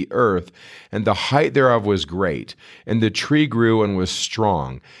midst of the earth, and the height thereof was great. And the tree grew and was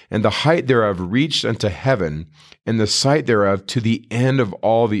strong, and the height thereof reached unto heaven, and the sight thereof to the end of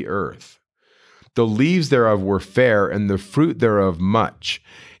all the earth. The leaves thereof were fair, and the fruit thereof much,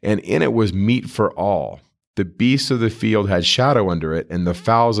 and in it was meat for all. The beasts of the field had shadow under it, and the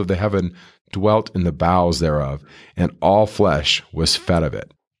fowls of the heaven dwelt in the boughs thereof, and all flesh was fed of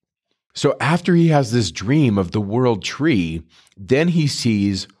it. So after he has this dream of the world tree, then he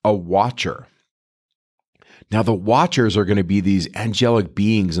sees a watcher. Now, the watchers are going to be these angelic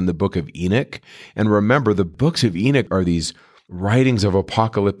beings in the book of Enoch. And remember, the books of Enoch are these writings of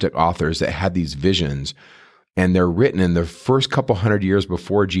apocalyptic authors that had these visions, and they're written in the first couple hundred years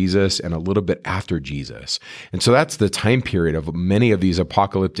before Jesus and a little bit after Jesus. And so that's the time period of many of these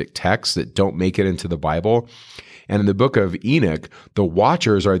apocalyptic texts that don't make it into the Bible. And in the book of Enoch, the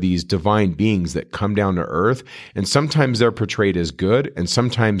watchers are these divine beings that come down to earth, and sometimes they're portrayed as good, and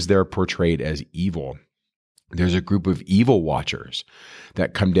sometimes they're portrayed as evil. There's a group of evil watchers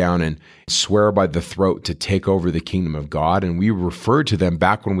that come down and swear by the throat to take over the kingdom of God, and we referred to them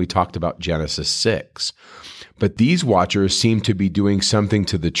back when we talked about Genesis 6. But these watchers seem to be doing something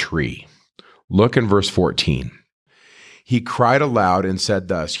to the tree. Look in verse 14. He cried aloud and said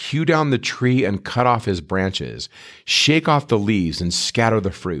thus, hew down the tree and cut off his branches, shake off the leaves and scatter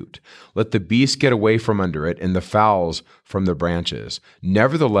the fruit. Let the beasts get away from under it and the fowls from the branches.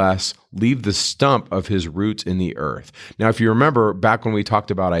 Nevertheless, leave the stump of his roots in the earth. Now, if you remember back when we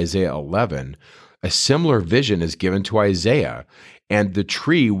talked about Isaiah 11, a similar vision is given to Isaiah. And the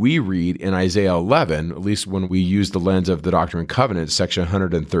tree we read in Isaiah 11, at least when we use the lens of the Doctrine and Covenants, section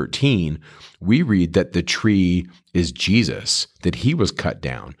 113, we read that the tree is Jesus, that he was cut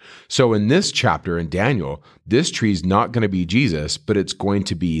down. So in this chapter in Daniel, this tree is not going to be Jesus, but it's going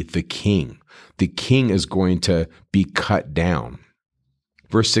to be the king. The king is going to be cut down.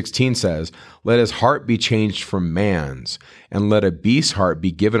 Verse 16 says, let his heart be changed from man's, and let a beast's heart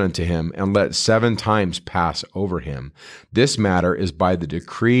be given unto him, and let 7 times pass over him. This matter is by the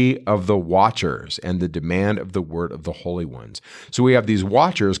decree of the watchers and the demand of the word of the holy ones. So we have these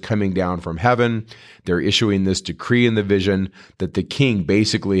watchers coming down from heaven. They're issuing this decree in the vision that the king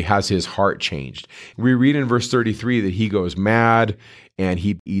basically has his heart changed. We read in verse 33 that he goes mad, and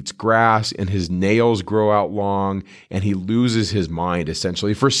he eats grass, and his nails grow out long, and he loses his mind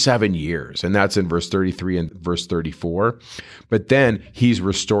essentially for 7 years. And that's in verse 33 and verse 34. But then he's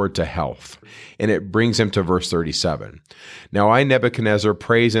restored to health. And it brings him to verse 37. Now I, Nebuchadnezzar,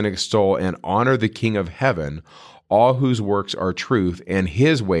 praise and extol and honor the King of heaven, all whose works are truth, and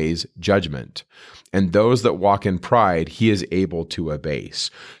his ways judgment. And those that walk in pride, he is able to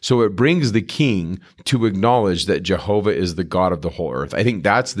abase. So it brings the king to acknowledge that Jehovah is the God of the whole earth. I think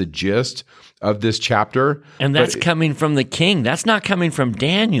that's the gist of this chapter. And that's coming from the king. That's not coming from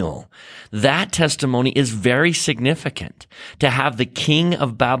Daniel. That testimony is very significant to have the king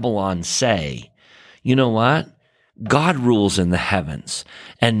of Babylon say, you know what? God rules in the heavens,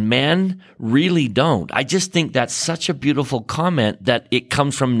 and men really don't. I just think that's such a beautiful comment that it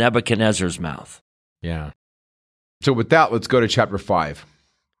comes from Nebuchadnezzar's mouth. Yeah. So with that, let's go to chapter 5.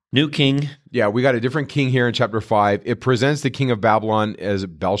 New king. Yeah, we got a different king here in chapter 5. It presents the king of Babylon as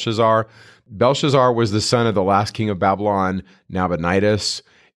Belshazzar. Belshazzar was the son of the last king of Babylon, Nabonidus,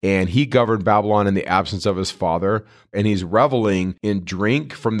 and he governed Babylon in the absence of his father, and he's reveling in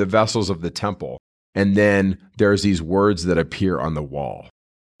drink from the vessels of the temple. And then there's these words that appear on the wall.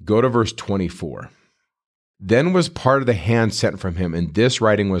 Go to verse 24. Then was part of the hand sent from him, and this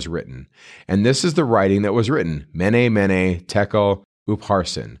writing was written. And this is the writing that was written, Mene, Mene, Tekel,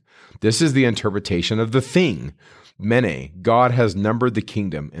 Upharsin. This is the interpretation of the thing. Mene, God has numbered the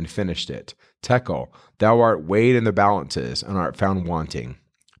kingdom and finished it. Tekel, thou art weighed in the balances and art found wanting.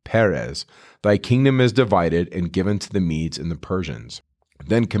 Peres, thy kingdom is divided and given to the Medes and the Persians.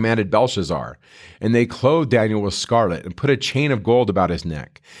 Then commanded Belshazzar, and they clothed Daniel with scarlet, and put a chain of gold about his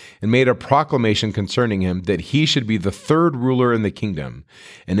neck, and made a proclamation concerning him that he should be the 3rd ruler in the kingdom.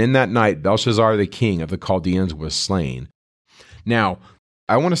 And in that night Belshazzar the king of the Chaldeans was slain. Now,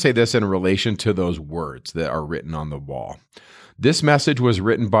 I want to say this in relation to those words that are written on the wall. This message was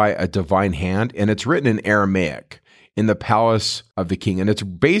written by a divine hand, and it's written in Aramaic in the palace of the king, and it's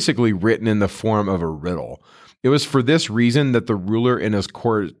basically written in the form of a riddle. It was for this reason that the ruler in his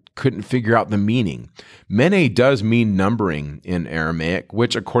court couldn't figure out the meaning. Mene does mean numbering in Aramaic,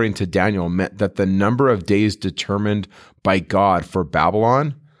 which according to Daniel meant that the number of days determined by God for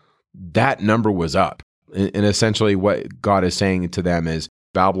Babylon, that number was up. And essentially what God is saying to them is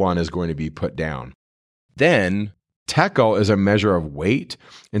Babylon is going to be put down. Then Tekel is a measure of weight.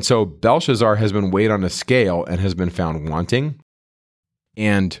 And so Belshazzar has been weighed on a scale and has been found wanting.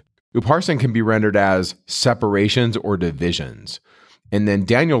 And Upharsin can be rendered as separations or divisions. And then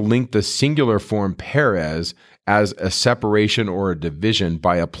Daniel linked the singular form Perez as a separation or a division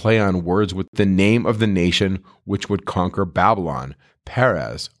by a play on words with the name of the nation which would conquer Babylon,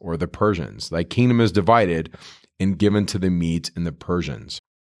 Perez, or the Persians. Thy kingdom is divided and given to the Medes and the Persians.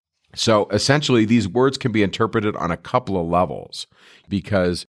 So essentially, these words can be interpreted on a couple of levels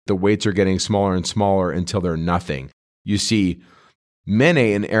because the weights are getting smaller and smaller until they're nothing. You see, Mene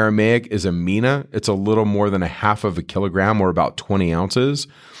in Aramaic is a mina. It's a little more than a half of a kilogram or about 20 ounces.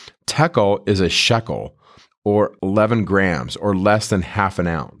 Tekel is a shekel or 11 grams or less than half an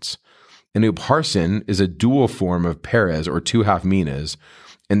ounce. And Upharsin is a dual form of Perez or 2 minas,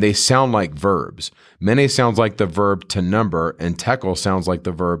 and they sound like verbs. Mene sounds like the verb to number, and Tekel sounds like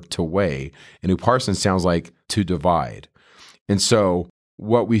the verb to weigh, and Upharsin sounds like to divide. And so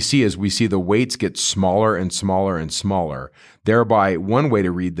what we see is we see the weights get smaller and smaller and smaller. Thereby, one way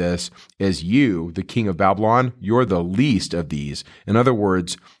to read this is you, the king of Babylon, you're the least of these. In other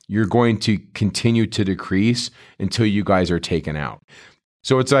words, you're going to continue to decrease until you guys are taken out.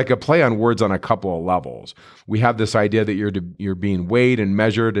 So it's like a play on words on a couple of levels. We have this idea that you're being weighed and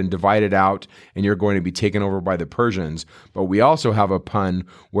measured and divided out, and you're going to be taken over by the Persians. But we also have a pun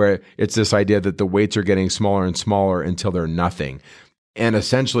where it's this idea that the weights are getting smaller and smaller until they're nothing. And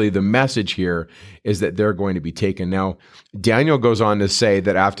essentially, the message here is that they're going to be taken. Now, Daniel goes on to say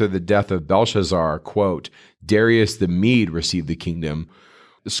that after the death of Belshazzar, quote, Darius the Mede received the kingdom.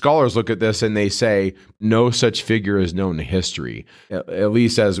 Scholars look at this and they say no such figure is known in history, at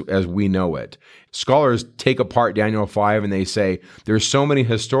least as we know it. Scholars take apart Daniel 5 and they say there's so many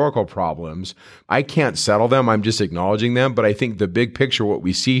historical problems. I can't settle them. I'm just acknowledging them. But I think the big picture, what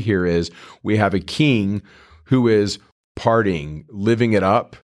we see here is we have a king who is partying, living it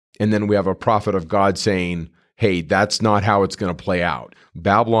up. And then we have a prophet of God saying, hey, that's not how it's going to play out.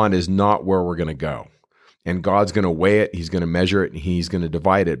 Babylon is not where we're going to go. And God's going to weigh it, he's going to measure it, and he's going to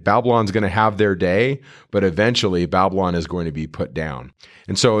divide it. Babylon's going to have their day, but eventually Babylon is going to be put down.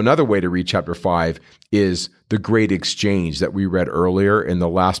 And so another way to read chapter 5 is the great exchange that we read earlier in the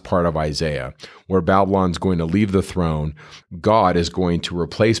last part of Isaiah, where Babylon's going to leave the throne. God is going to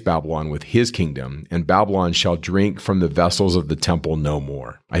replace Babylon with his kingdom, and Babylon shall drink from the vessels of the temple no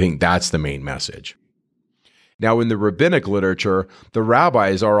more. I think that's the main message. Now, in the rabbinic literature, the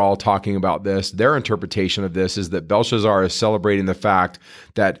rabbis are all talking about this. Their interpretation of this is that Belshazzar is celebrating the fact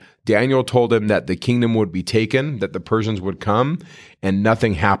that Daniel told him that the kingdom would be taken, that the Persians would come, and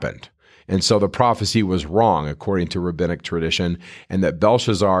nothing happened. And so the prophecy was wrong, according to rabbinic tradition, and that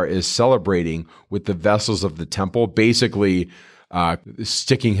Belshazzar is celebrating with the vessels of the temple, basically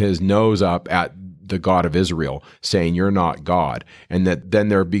sticking his nose up at the God of Israel, saying, you're not God. And that then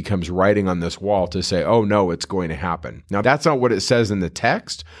there becomes writing on this wall to say, oh no, it's going to happen. Now, that's not what it says in the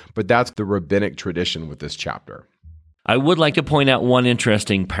text, but that's the rabbinic tradition with this chapter. I would like to point out one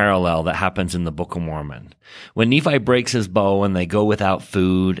interesting parallel that happens in the Book of Mormon. When Nephi breaks his bow and they go without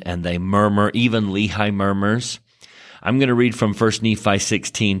food and they murmur, even Lehi murmurs, I'm going to read from 1 Nephi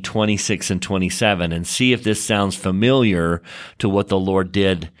 16, 26 and 27 and see if this sounds familiar to what the Lord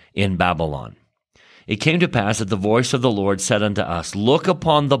did in Babylon. It came to pass that the voice of the Lord said unto us, look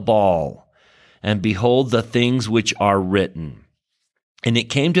upon the ball, and behold the things which are written. And it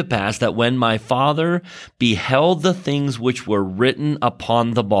came to pass that when my father beheld the things which were written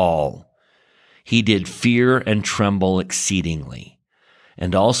upon the ball, he did fear and tremble exceedingly,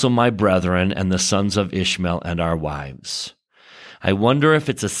 and also my brethren and the sons of Ishmael and our wives. I wonder if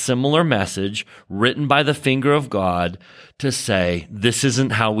it's a similar message written by the finger of God to say, this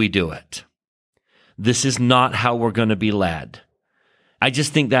isn't how we do it. This is not how we're going to be led. I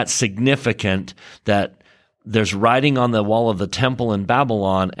just think that's significant that there's writing on the wall of the temple in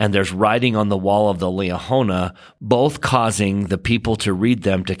Babylon and there's writing on the wall of the Liahona, both causing the people to read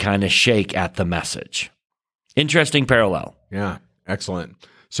them to kind of shake at the message. Interesting parallel. Yeah, excellent.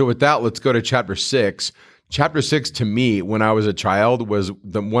 So with that, let's go to chapter 6. Chapter 6, to me, when I was a child, was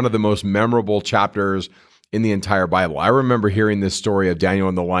one of the most memorable chapters in the entire Bible. I remember hearing this story of Daniel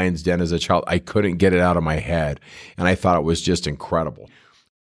in the lion's den as a child. I couldn't get it out of my head, and I thought it was just incredible.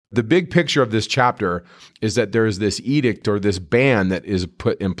 The big picture of this chapter is that there's this edict or this ban that is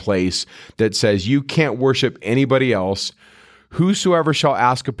put in place that says you can't worship anybody else. Whosoever shall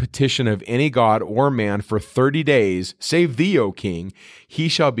ask a petition of any god or man for 30 days, save thee, O king, he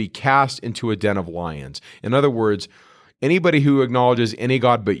shall be cast into a den of lions. In other words, anybody who acknowledges any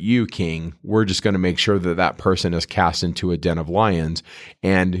God but you, king, we're just going to make sure that that person is cast into a den of lions.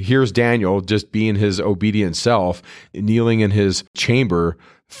 And here's Daniel just being his obedient self, kneeling in his chamber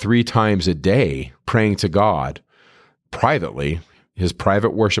 3 times a day, praying to God privately, his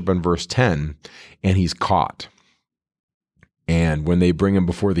private worship in verse 10, and he's caught. And when they bring him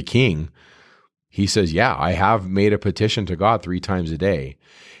before the king, he says, yeah, I have made a petition to God 3 times a day.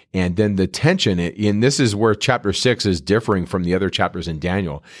 And then the tension, and this is where chapter 6 is differing from the other chapters in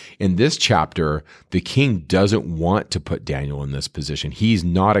Daniel. In this chapter, the king doesn't want to put Daniel in this position. He's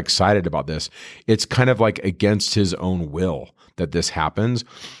not excited about this. It's kind of like against his own will that this happens.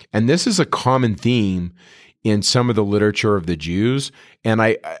 And this is a common theme in some of the literature of the Jews. And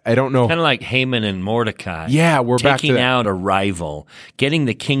I don't know. Kind of like Haman and Mordecai. Yeah, we're back to taking out a rival, getting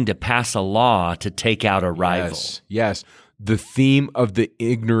the king to pass a law to take out a rival. Yes. The theme of the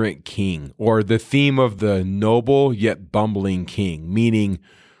ignorant king, or the theme of the noble yet bumbling king, meaning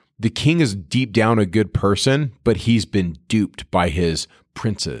the king is deep down a good person, but he's been duped by his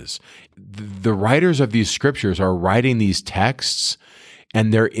princes. The writers of these scriptures are writing these texts,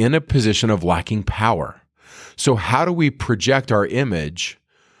 and they're in a position of lacking power. So how do we project our image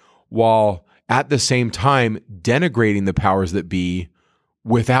while at the same time denigrating the powers that be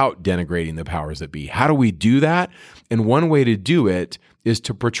without denigrating the powers that be? How do we do that? And one way to do it is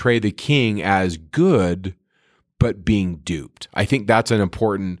to portray the king as good, but being duped. I think that's an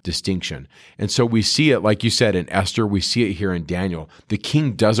important distinction. And so we see it, like you said, in Esther, we see it here in Daniel. The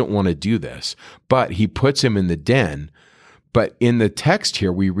king doesn't want to do this, but he puts him in the den. But in the text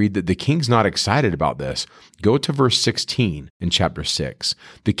here, we read that the king's not excited about this. Go to verse 16 in chapter 6.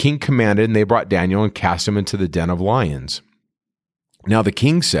 The king commanded, and they brought Daniel and cast him into the den of lions. Now the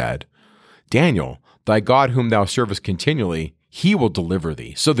king said, Daniel, thy God whom thou servest continually, he will deliver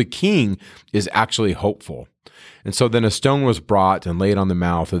thee. So the king is actually hopeful. And so then a stone was brought and laid on the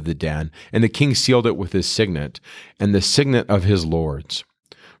mouth of the den, and the king sealed it with his signet and the signet of his lords.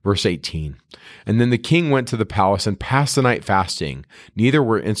 Verse 18, and then the king went to the palace and passed the night fasting. Neither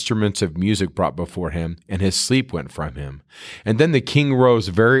were instruments of music brought before him, and his sleep went from him. And then the king rose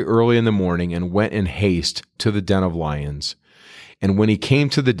very early in the morning and went in haste to the den of lions. And when he came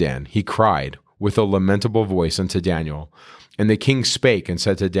to the den, he cried with a lamentable voice unto Daniel. And the king spake and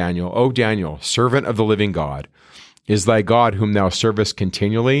said to Daniel, O Daniel, servant of the living God, is thy God whom thou servest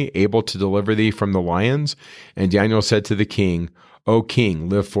continually able to deliver thee from the lions? And Daniel said to the king, O king,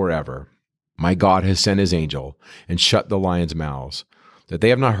 live forever. My God has sent his angel and shut the lions' mouths, that they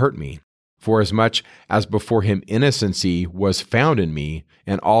have not hurt me. For as much as before him innocency was found in me,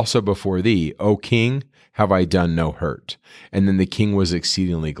 and also before thee, O king, have I done no hurt. And then the king was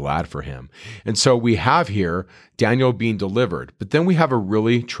exceedingly glad for him. And so we have here Daniel being delivered, but then we have a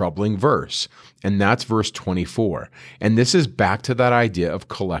really troubling verse, and that's verse 24. And this is back to that idea of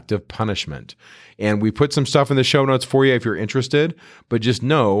collective punishment. And we put some stuff in the show notes for you if you're interested, but just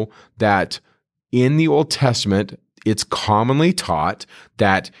know that in the Old Testament, it's commonly taught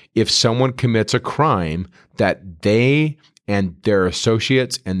that if someone commits a crime, that they and their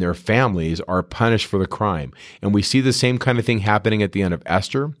associates and their families are punished for the crime. And we see the same kind of thing happening at the end of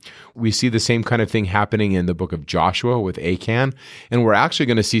Esther. We see the same kind of thing happening in the book of Joshua with Achan. And we're actually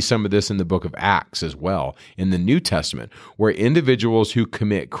going to see some of this in the book of Acts as well, in the New Testament, where individuals who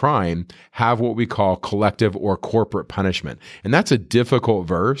commit crime have what we call collective or corporate punishment. And that's a difficult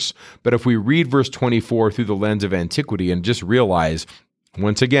verse. But if we read verse 24 through the lens of antiquity and just realize,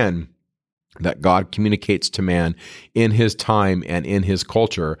 once again, that God communicates to man in his time and in his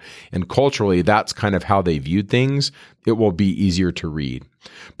culture. And culturally, that's kind of how they viewed things. It will be easier to read.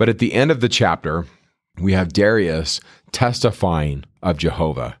 But at the end of the chapter, we have Darius testifying of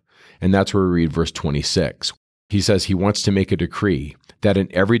Jehovah. And that's where we read verse 26. He says he wants to make a decree that in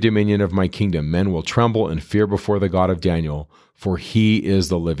every dominion of my kingdom, men will tremble and fear before the God of Daniel, for he is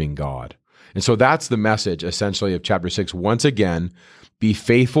the living God. And so that's the message essentially of chapter 6. Once again, be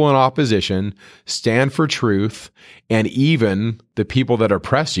faithful in opposition, stand for truth, and even the people that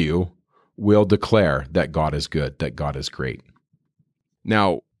oppress you will declare that God is good, that God is great.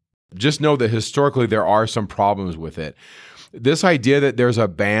 Now, just know that historically there are some problems with it. This idea that there's a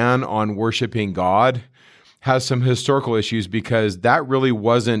ban on worshiping God has some historical issues because that really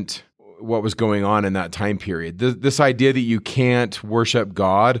wasn't what was going on in that time period. This idea that you can't worship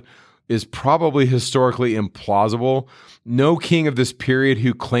God is probably historically implausible. No king of this period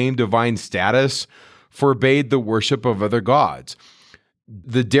who claimed divine status forbade the worship of other gods.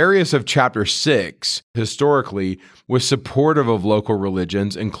 The Darius of chapter 6, historically, was supportive of local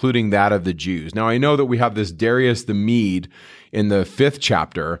religions, including that of the Jews. Now, I know that we have this Darius the Mede in the 5th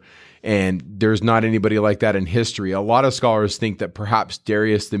chapter, And there's not anybody like that in history. A lot of scholars think that perhaps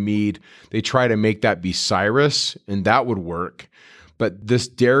Darius the Mede, they try to make that be Cyrus, and that would work. But this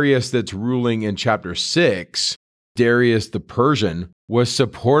Darius that's ruling in chapter 6, Darius the Persian, was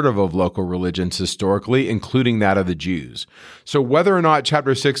supportive of local religions historically, including that of the Jews. So whether or not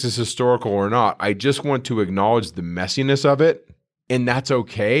chapter 6 is historical or not, I just want to acknowledge the messiness of it. And that's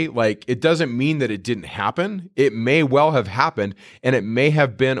okay. Like, it doesn't mean that it didn't happen. It may well have happened, and it may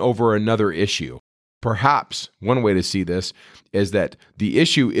have been over another issue. Perhaps one way to see this is that the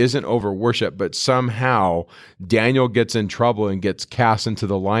issue isn't over worship, but somehow Daniel gets in trouble and gets cast into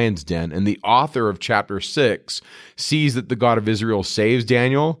the lion's den. And the author of chapter 6 sees that the God of Israel saves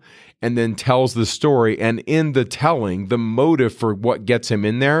Daniel and then tells the story. And in the telling, the motive for what gets him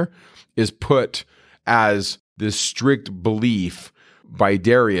in there is put as this strict belief by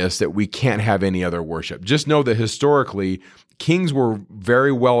Darius that we can't have any other worship. Just know that historically, kings were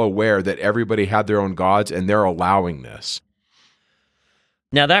very well aware that everybody had their own gods, and they're allowing this.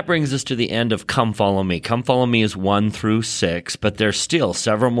 Now that brings us to the end of Come Follow Me. Come Follow Me is 1 through 6, but there's still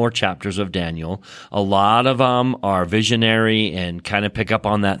several more chapters of Daniel. A lot of them are visionary and kind of pick up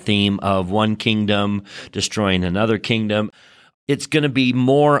on that theme of one kingdom destroying another kingdom. It's going to be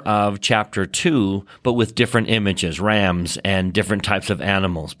more of chapter 2, but with different images, rams and different types of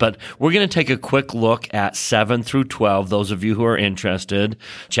animals. But we're going to take a quick look at 7 through 12, those of you who are interested.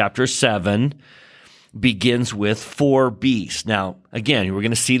 Chapter 7 begins with 4 beasts. Now, again, we're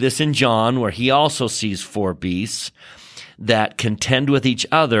going to see this in John, where he also sees 4 beasts that contend with each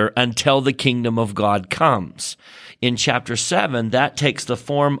other until the kingdom of God comes. In chapter 7, that takes the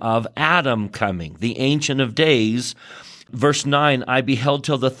form of Adam coming, the Ancient of Days. Verse 9, I beheld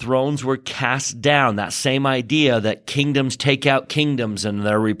till the thrones were cast down. That same idea that kingdoms take out kingdoms and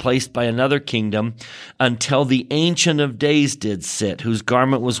they're replaced by another kingdom until the Ancient of Days did sit, whose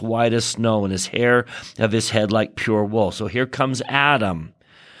garment was white as snow and his hair of his head like pure wool. So here comes Adam,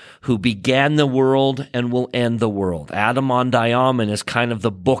 who began the world and will end the world. Adam on Diamond is kind of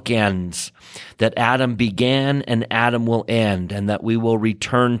the bookends, that Adam began and Adam will end, and that we will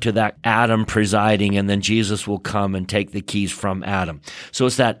return to that Adam presiding, and then Jesus will come and take the keys from Adam. So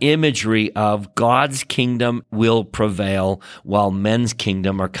it's that imagery of God's kingdom will prevail while men's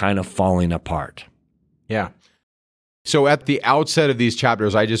kingdom are kind of falling apart. Yeah. So at the outset of these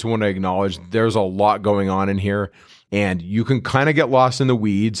chapters, I just want to acknowledge there's a lot going on in here. And you can kind of get lost in the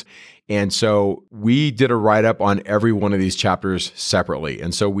weeds. And so we did a write-up on every one of these chapters separately.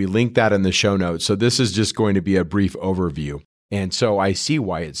 And so we linked that in the show notes. So this is just going to be a brief overview. And so I see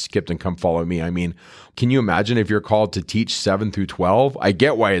why it's skipped in Come Follow Me. I mean, can you imagine if you're called to teach 7 through 12? I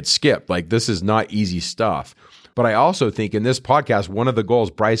get why it's skipped. Like, this is not easy stuff. But I also think in this podcast, one of the goals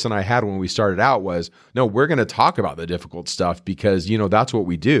Bryce and I had when we started out was, no, we're going to talk about the difficult stuff because, that's what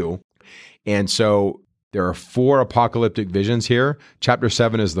we do. And so there are 4 apocalyptic visions here. Chapter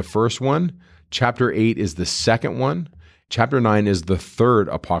 7 is the first one. Chapter 8 is the second one. Chapter 9 is the third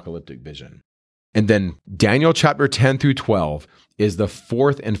apocalyptic vision. And then Daniel chapter 10 through 12 is the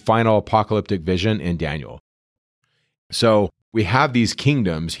 4th and final apocalyptic vision in Daniel. So we have these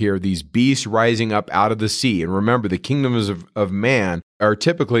kingdoms here, these beasts rising up out of the sea. And remember, the kingdoms of man are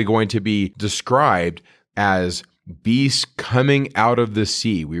typically going to be described as beasts coming out of the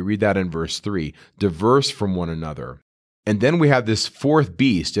sea. We read that in verse 3, diverse from one another. And then we have this 4th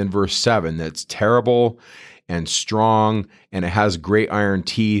beast in verse 7 that's terrible and strong, and it has great iron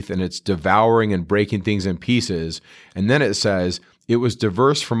teeth, and it's devouring and breaking things in pieces. And then it says, it was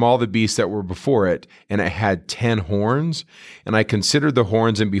diverse from all the beasts that were before it, and it had 10 horns. And I considered the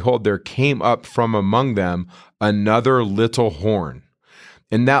horns, and behold, there came up from among them another little horn.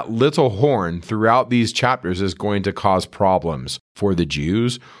 And that little horn throughout these chapters is going to cause problems for the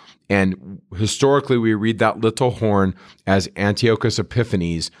Jews. And historically, we read that little horn as Antiochus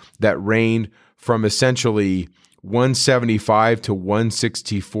Epiphanes that reigned from essentially 175 to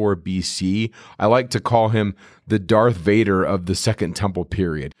 164 BC. I like to call him the Darth Vader of the Second Temple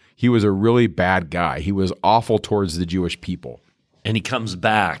period. He was a really bad guy. He was awful towards the Jewish people. And he comes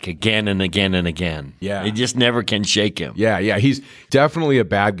back again and again and again. Yeah. He just never can shake him. Yeah. He's definitely a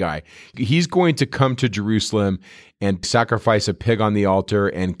bad guy. He's going to come to Jerusalem and sacrifice a pig on the altar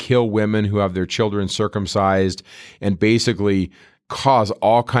and kill women who have their children circumcised and basically cause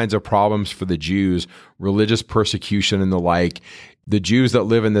all kinds of problems for the Jews, religious persecution and the like. The Jews that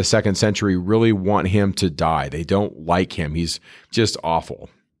live in the 2nd century really want him to die. They don't like him. He's just awful.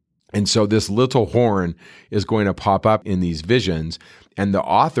 And so this little horn is going to pop up in these visions, and the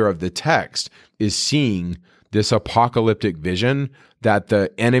author of the text is seeing this apocalyptic vision that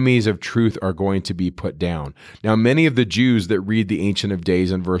the enemies of truth are going to be put down. Now, many of the Jews that read the Ancient of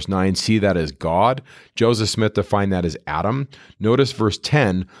Days in verse 9 see that as God. Joseph Smith defined that as Adam. Notice verse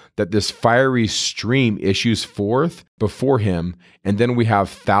 10, that this fiery stream issues forth before him, and then we have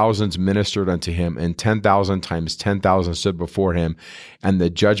thousands ministered unto him, and 10,000 times 10,000 stood before him, and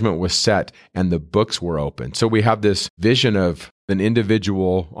the judgment was set, and the books were opened. So we have this vision of an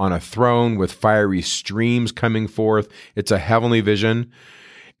individual on a throne with fiery streams coming forth. It's a heavenly vision.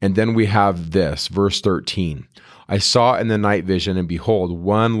 And then we have this, verse 13. I saw in the night vision, and behold,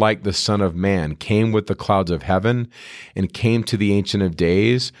 one like the Son of Man came with the clouds of heaven, and came to the Ancient of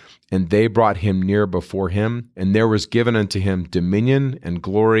Days, and they brought him near before him, and there was given unto him dominion and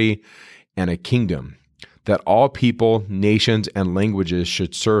glory and a kingdom, that all people, nations, and languages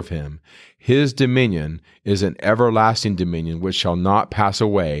should serve him. His dominion is an everlasting dominion which shall not pass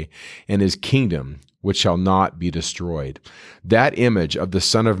away, and his kingdom which shall not be destroyed. That image of the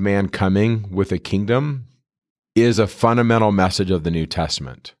Son of Man coming with a kingdom is a fundamental message of the New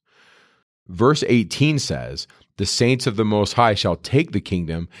Testament. Verse 18 says, the saints of the Most High shall take the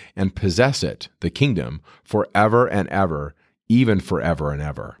kingdom and possess it, the kingdom, forever and ever, even forever and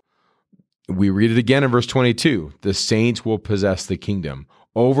ever. We read it again in verse 22. The saints will possess the kingdom.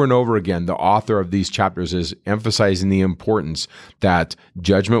 Over and over again, the author of these chapters is emphasizing the importance that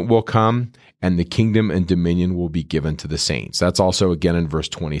judgment will come and the kingdom and dominion will be given to the saints. That's also again in verse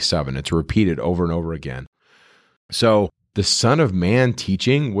 27. It's repeated over and over again. So the Son of Man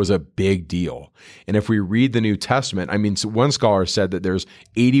teaching was a big deal. And if we read the New Testament, I mean, one scholar said that there's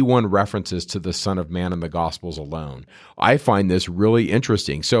 81 references to the Son of Man in the Gospels alone. I find this really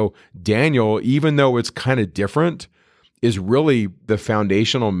interesting. So Daniel, even though it's kind of different, is really the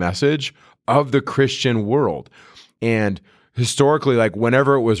foundational message of the Christian world. And historically, like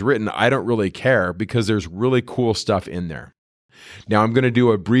whenever it was written, I don't really care because there's really cool stuff in there. Now, I'm going to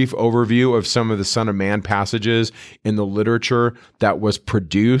do a brief overview of some of the Son of Man passages in the literature that was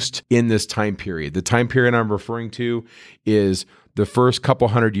produced in this time period. The time period I'm referring to is the first couple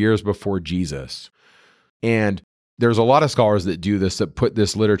hundred years before Jesus. And there's a lot of scholars that do this, that put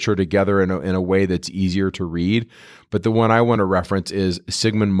this literature together in a way that's easier to read. But the one I want to reference is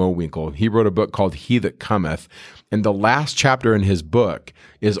Sigmund Mowinckel. He wrote a book called He That Cometh. And the last chapter in his book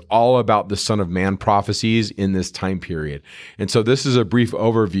is all about the Son of Man prophecies in this time period. And so this is a brief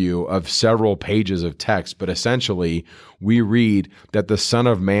overview of several pages of text, but essentially we read that the Son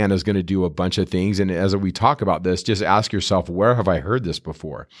of Man is going to do a bunch of things. And as we talk about this, just ask yourself, where have I heard this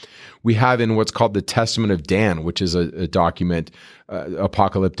before? We have in what's called the Testament of Dan, which is a document,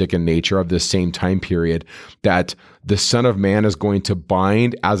 apocalyptic in nature, of this same time period, that the Son of Man is going to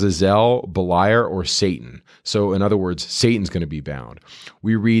bind Azazel, Beliar, or Satan. So in other words, Satan's going to be bound.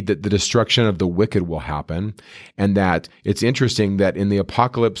 We read that the destruction of the wicked will happen, and that it's interesting that in the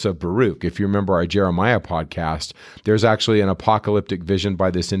apocalypse of Baruch, if you remember our Jeremiah podcast, there's actually an apocalyptic vision by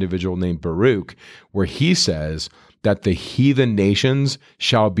this individual named Baruch, where he says that the heathen nations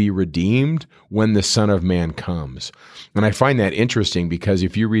shall be redeemed when the Son of Man comes. And I find that interesting because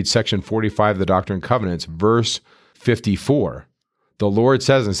if you read section 45 of the Doctrine and Covenants, verse 54, the Lord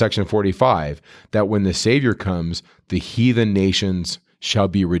says in section 45 that when the Savior comes, the heathen nations shall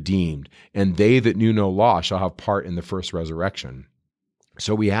be redeemed, and they that knew no law shall have part in the first resurrection.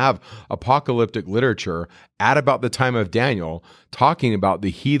 So we have apocalyptic literature at about the time of Daniel talking about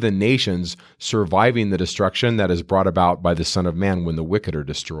the heathen nations surviving the destruction that is brought about by the Son of Man when the wicked are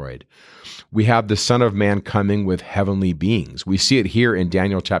destroyed. We have the Son of Man coming with heavenly beings. We see it here in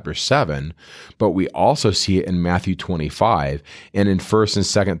Daniel chapter 7, but we also see it in Matthew 25 and in 1st and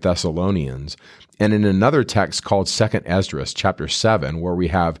 2nd Thessalonians, and in another text called 2nd Esdras chapter 7, where we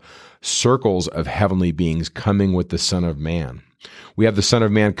have circles of heavenly beings coming with the Son of Man. We have the Son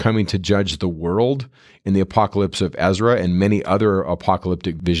of Man coming to judge the world in the Apocalypse of Ezra and many other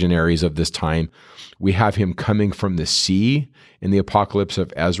apocalyptic visionaries of this time. We have him coming from the sea in the Apocalypse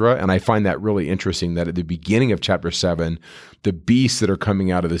of Ezra, and I find that really interesting that at the beginning of chapter 7, the beasts that are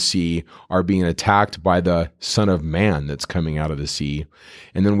coming out of the sea are being attacked by the Son of Man that's coming out of the sea.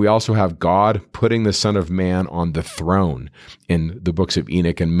 And then we also have God putting the Son of Man on the throne in the books of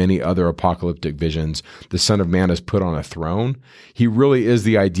Enoch and many other apocalyptic visions. The Son of Man is put on a throne. He really is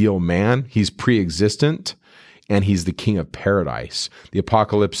the ideal man. He's pre-existent, and he's the king of paradise. The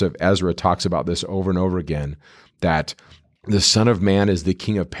Apocalypse of Ezra talks about this over and over again, that the Son of Man is the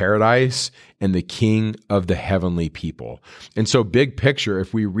king of paradise and the king of the heavenly people. And so big picture,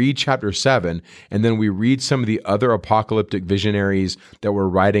 if we read chapter 7 and then we read some of the other apocalyptic visionaries that were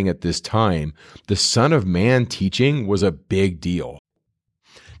writing at this time, the Son of Man teaching was a big deal.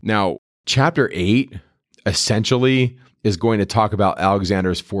 Now, chapter 8 essentially is going to talk about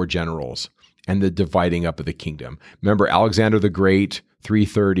Alexander's 4 generals and the dividing up of the kingdom. Remember, Alexander the Great,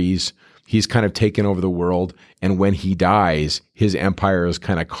 330s, he's kind of taken over the world. And when he dies, his empire is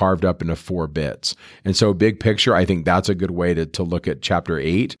kind of carved up into 4 bits. And so big picture, I think that's a good way to look at chapter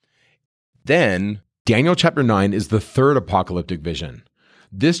 8. Then Daniel chapter 9 is the third apocalyptic vision.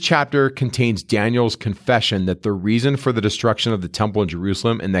 This chapter contains Daniel's confession that the reason for the destruction of the temple in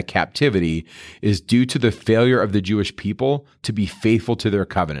Jerusalem and that captivity is due to the failure of the Jewish people to be faithful to their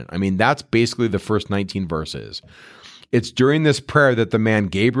covenant. I mean, that's basically the first 19 verses. It's during this prayer that the man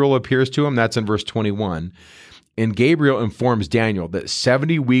Gabriel appears to him. That's in verse 21. And Gabriel informs Daniel that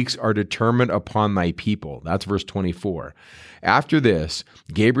 70 weeks are determined upon thy people. That's verse 24. After this,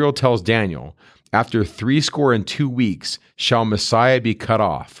 Gabriel tells Daniel, after 62 weeks shall Messiah be cut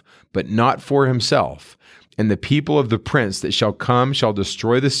off, but not for himself. And the people of the prince that shall come shall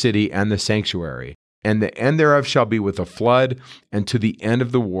destroy the city and the sanctuary. And the end thereof shall be with a flood, and to the end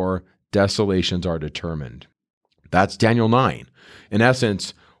of the war desolations are determined. That's Daniel 9. In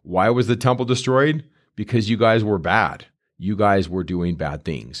essence, why was the temple destroyed? Because you guys were bad. You guys were doing bad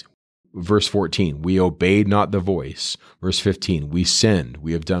things. Verse 14, we obeyed not the voice. Verse 15, we sinned.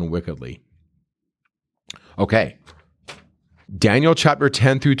 We have done wickedly. Okay. Daniel chapter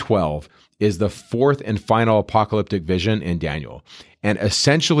 10 through 12 is the fourth and final apocalyptic vision in Daniel. And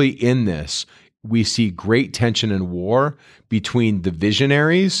essentially in this, we see great tension and war between the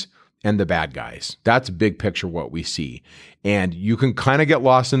visionaries and the bad guys. That's big picture what we see. And you can kind of get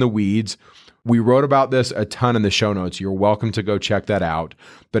lost in the weeds. We wrote about this a ton in the show notes. You're welcome to go check that out.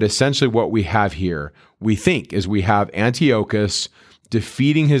 But essentially what we have here, we think, is we have Antiochus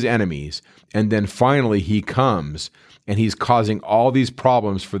defeating his enemies. And then finally he comes and he's causing all these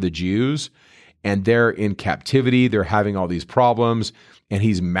problems for the Jews. And they're in captivity. They're having all these problems. And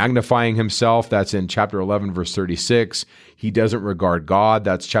he's magnifying himself. That's in chapter 11, verse 36. He doesn't regard God.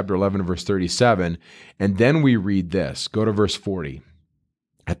 That's chapter 11, verse 37. And then we read this. Go to verse 40.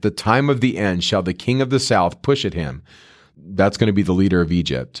 At the time of the end shall the king of the south push at him. That's going to be the leader of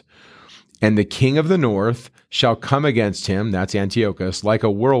Egypt. And the king of the north shall come against him, that's Antiochus, like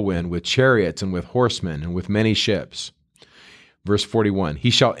a whirlwind with chariots and with horsemen and with many ships. Verse 41, he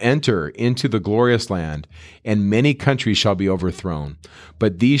shall enter into the glorious land, and many countries shall be overthrown.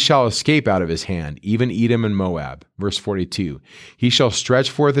 But these shall escape out of his hand, even Edom and Moab. Verse 42, he shall stretch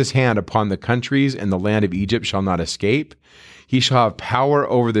forth his hand upon the countries, and the land of Egypt shall not escape. He shall have power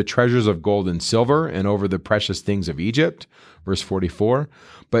over the treasures of gold and silver, and over the precious things of Egypt. Verse 44,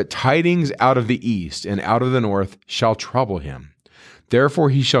 but tidings out of the east and out of the north shall trouble him. Therefore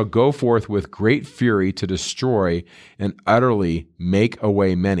he shall go forth with great fury to destroy and utterly make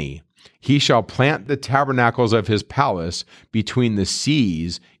away many. He shall plant the tabernacles of his palace between the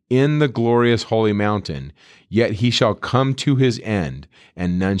seas in the glorious holy mountain. Yet he shall come to his end,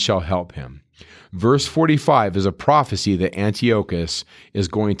 and none shall help him. Verse 45 is a prophecy that Antiochus is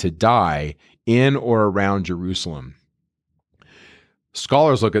going to die in or around Jerusalem.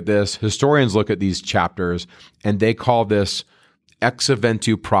 Scholars look at this, historians look at these chapters, and they call this ex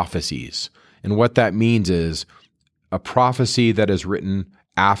eventu prophecies. And what that means is a prophecy that is written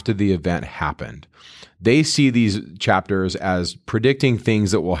after the event happened. They see these chapters as predicting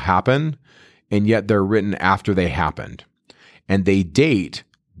things that will happen, and yet they're written after they happened. And they date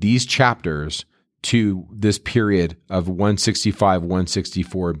these chapters to this period of 165,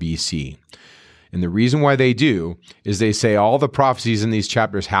 164 BC. And the reason why they do is they say all the prophecies in these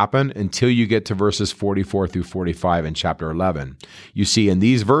chapters happen until you get to verses 44 through 45 in chapter 11. You see, in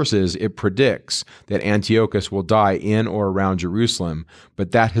these verses, it predicts that Antiochus will die in or around Jerusalem,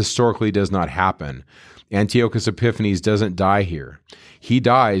 but that historically does not happen. Antiochus Epiphanes doesn't die here. He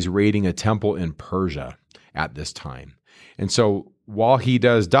dies raiding a temple in Persia at this time. And so while he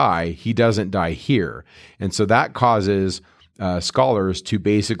does die, he doesn't die here. And so that causes scholars to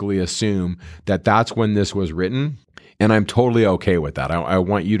basically assume that that's when this was written. And I'm totally okay with that. I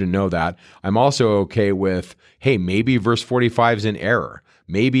want you to know that. I'm also okay with, hey, maybe verse 45 is in error.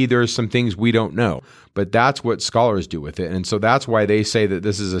 Maybe there's some things we don't know, but that's what scholars do with it. And so that's why they say that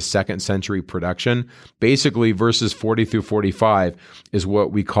this is a 2nd century production. Basically, verses 40 through 45 is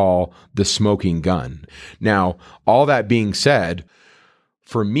what we call the smoking gun. Now, all that being said,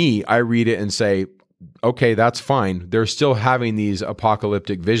 for me, I read it and say, okay, that's fine. They're still having these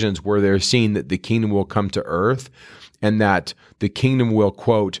apocalyptic visions where they're seeing that the kingdom will come to earth and that the kingdom will,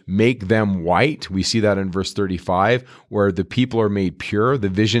 quote, make them white. We see that in verse 35, where the people are made pure. The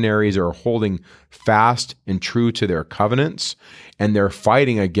visionaries are holding fast and true to their covenants, and they're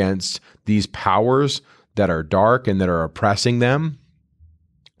fighting against these powers that are dark and that are oppressing them.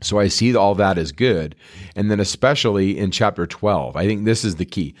 So I see all that as good. And then especially in chapter 12, I think this is the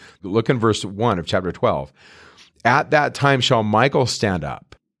key. Look in verse 1 of chapter 12. At that time shall Michael stand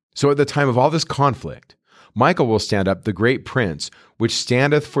up. So at the time of all this conflict, Michael will stand up, the great prince, which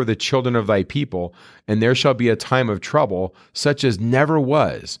standeth for the children of thy people, and there shall be a time of trouble, such as never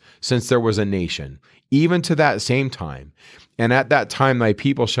was since there was a nation, even to that same time. And at that time thy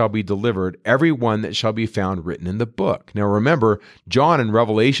people shall be delivered, every one that shall be found written in the book. Now remember, John in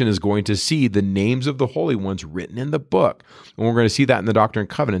Revelation is going to see the names of the holy ones written in the book. And we're going to see that in the Doctrine and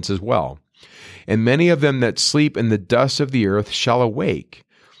Covenants as well. And many of them that sleep in the dust of the earth shall awake,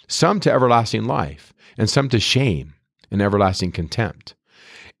 some to everlasting life, and some to shame and everlasting contempt.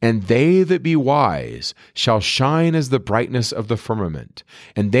 And they that be wise shall shine as the brightness of the firmament,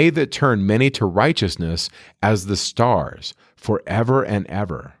 and they that turn many to righteousness as the stars, forever and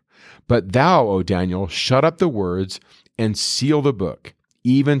ever. But thou, O Daniel, shut up the words and seal the book,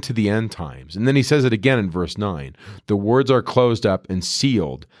 even to the end times. And then he says it again in verse 9. The words are closed up and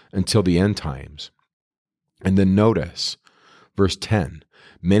sealed until the end times. And then notice, verse 10,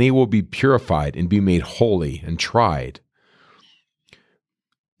 many will be purified and be made holy and tried.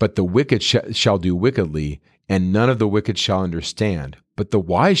 But the wicked shall do wickedly, and none of the wicked shall understand, but the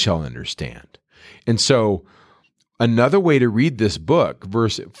wise shall understand. And so another way to read this book,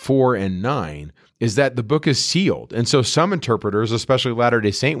 verse 4 and 9, is that the book is sealed. And so some interpreters, especially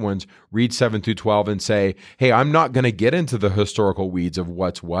Latter-day Saint ones, read 7 through 12 and say, hey, I'm not going to get into the historical weeds of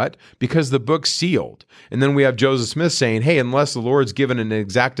what's what because the book's sealed. And then we have Joseph Smith saying, hey, unless the Lord's given an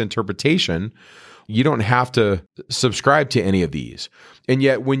exact interpretation, you don't have to subscribe to any of these. And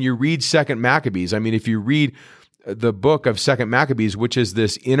yet when you read 2 Maccabees, I mean, if you read the book of 2 Maccabees, which is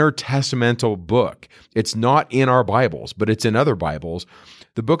this intertestamental book, it's not in our Bibles, but it's in other Bibles.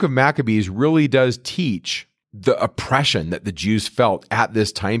 The book of Maccabees really does teach the oppression that the Jews felt at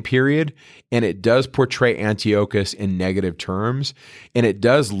this time period, and it does portray Antiochus in negative terms, and it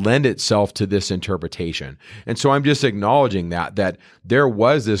does lend itself to this interpretation. And so I'm just acknowledging that there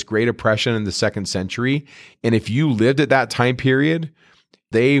was this great oppression in the 2nd century, and if you lived at that time period,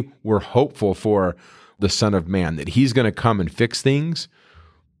 they were hopeful for the Son of Man, that he's going to come and fix things.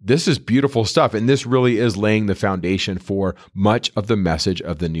 This is beautiful stuff, and this really is laying the foundation for much of the message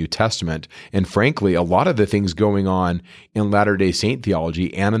of the New Testament. And frankly, a lot of the things going on in Latter-day Saint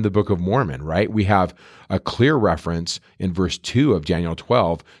theology and in the Book of Mormon, right? We have a clear reference in verse 2 of Daniel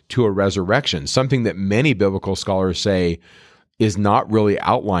 12 to a resurrection, something that many biblical scholars say is not really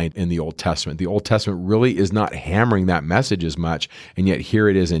outlined in the Old Testament. The Old Testament really is not hammering that message as much, and yet here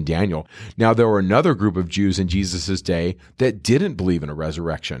it is in Daniel. Now, there were another group of Jews in Jesus' day that didn't believe in a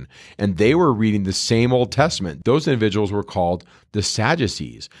resurrection, and they were reading the same Old Testament. Those individuals were called the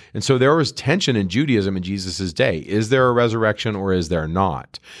Sadducees. And so there was tension in Judaism in Jesus' day. Is there a resurrection or is there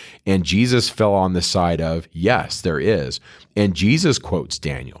not? And Jesus fell on the side of, yes, there is. And Jesus quotes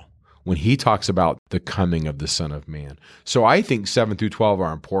Daniel when he talks about the coming of the Son of Man. So I think 7 through 12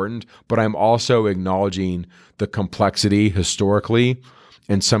 are important, but I'm also acknowledging the complexity historically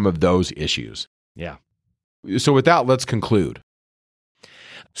and some of those issues. Yeah. So with that, let's conclude.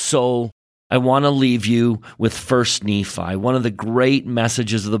 So I want to leave you with 1 Nephi. One of the great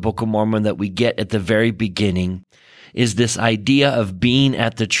messages of the Book of Mormon that we get at the very beginning is this idea of being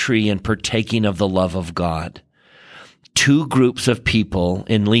at the tree and partaking of the love of God. 2 groups of people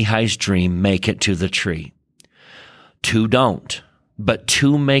in Lehi's dream make it to the tree. 2 don't, but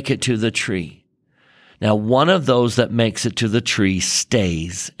 2 make it to the tree. Now, one of those that makes it to the tree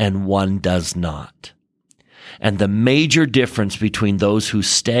stays and one does not. And the major difference between those who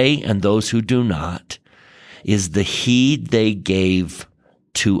stay and those who do not is the heed they gave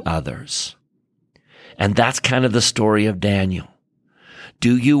to others. And that's kind of the story of Daniel.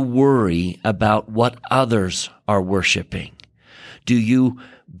 Do you worry about what others are worshiping? Do you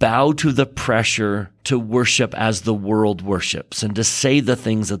bow to the pressure to worship as the world worships and to say the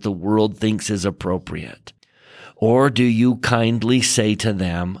things that the world thinks is appropriate? Or do you kindly say to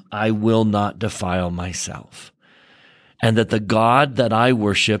them, I will not defile myself, and that the God that I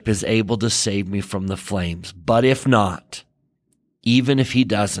worship is able to save me from the flames? But if not, even if he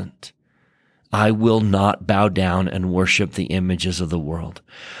doesn't, I will not bow down and worship the images of the world.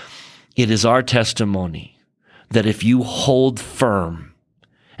 It is our testimony that if you hold firm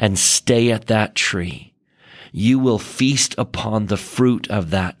and stay at that tree, you will feast upon the fruit of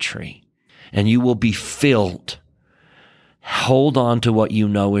that tree and you will be filled. Hold on to what you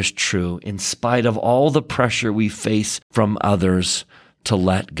know is true in spite of all the pressure we face from others to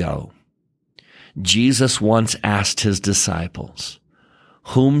let go. Jesus once asked his disciples,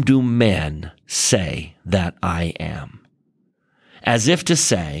 whom do men say that I am? as if to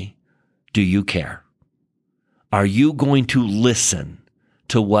say, do you care? Are you going to listen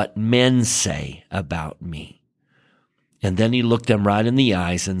to what men say about me? And then he looked them right in the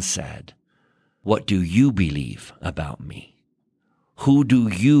eyes and said, what do you believe about me? Who do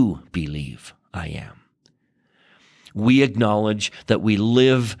you believe I am? We acknowledge that we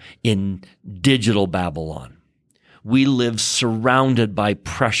live in digital Babylon. We live surrounded by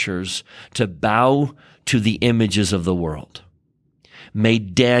pressures to bow to the images of the world. May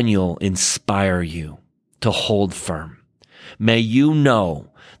Daniel inspire you to hold firm. May you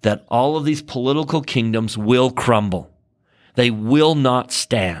know that all of these political kingdoms will crumble. They will not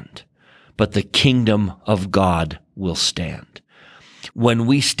stand, but the kingdom of God will stand. When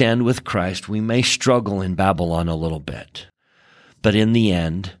we stand with Christ, we may struggle in Babylon a little bit, but in the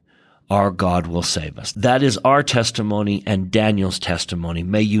end, our God will save us. That is our testimony and Daniel's testimony.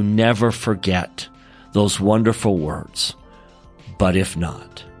 May you never forget those wonderful words. But if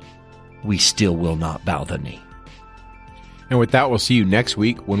not, we still will not bow the knee. And with that, we'll see you next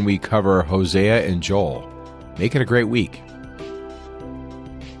week when we cover Hosea and Joel. Make it a great week.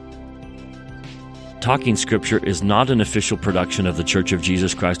 Talking Scripture is not an official production of the Church of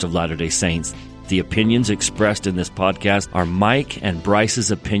Jesus Christ of Latter-day Saints. The opinions expressed in this podcast are Mike and Bryce's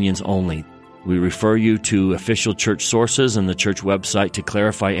opinions only. We refer you to official church sources and the church website to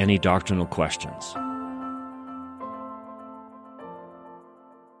clarify any doctrinal questions.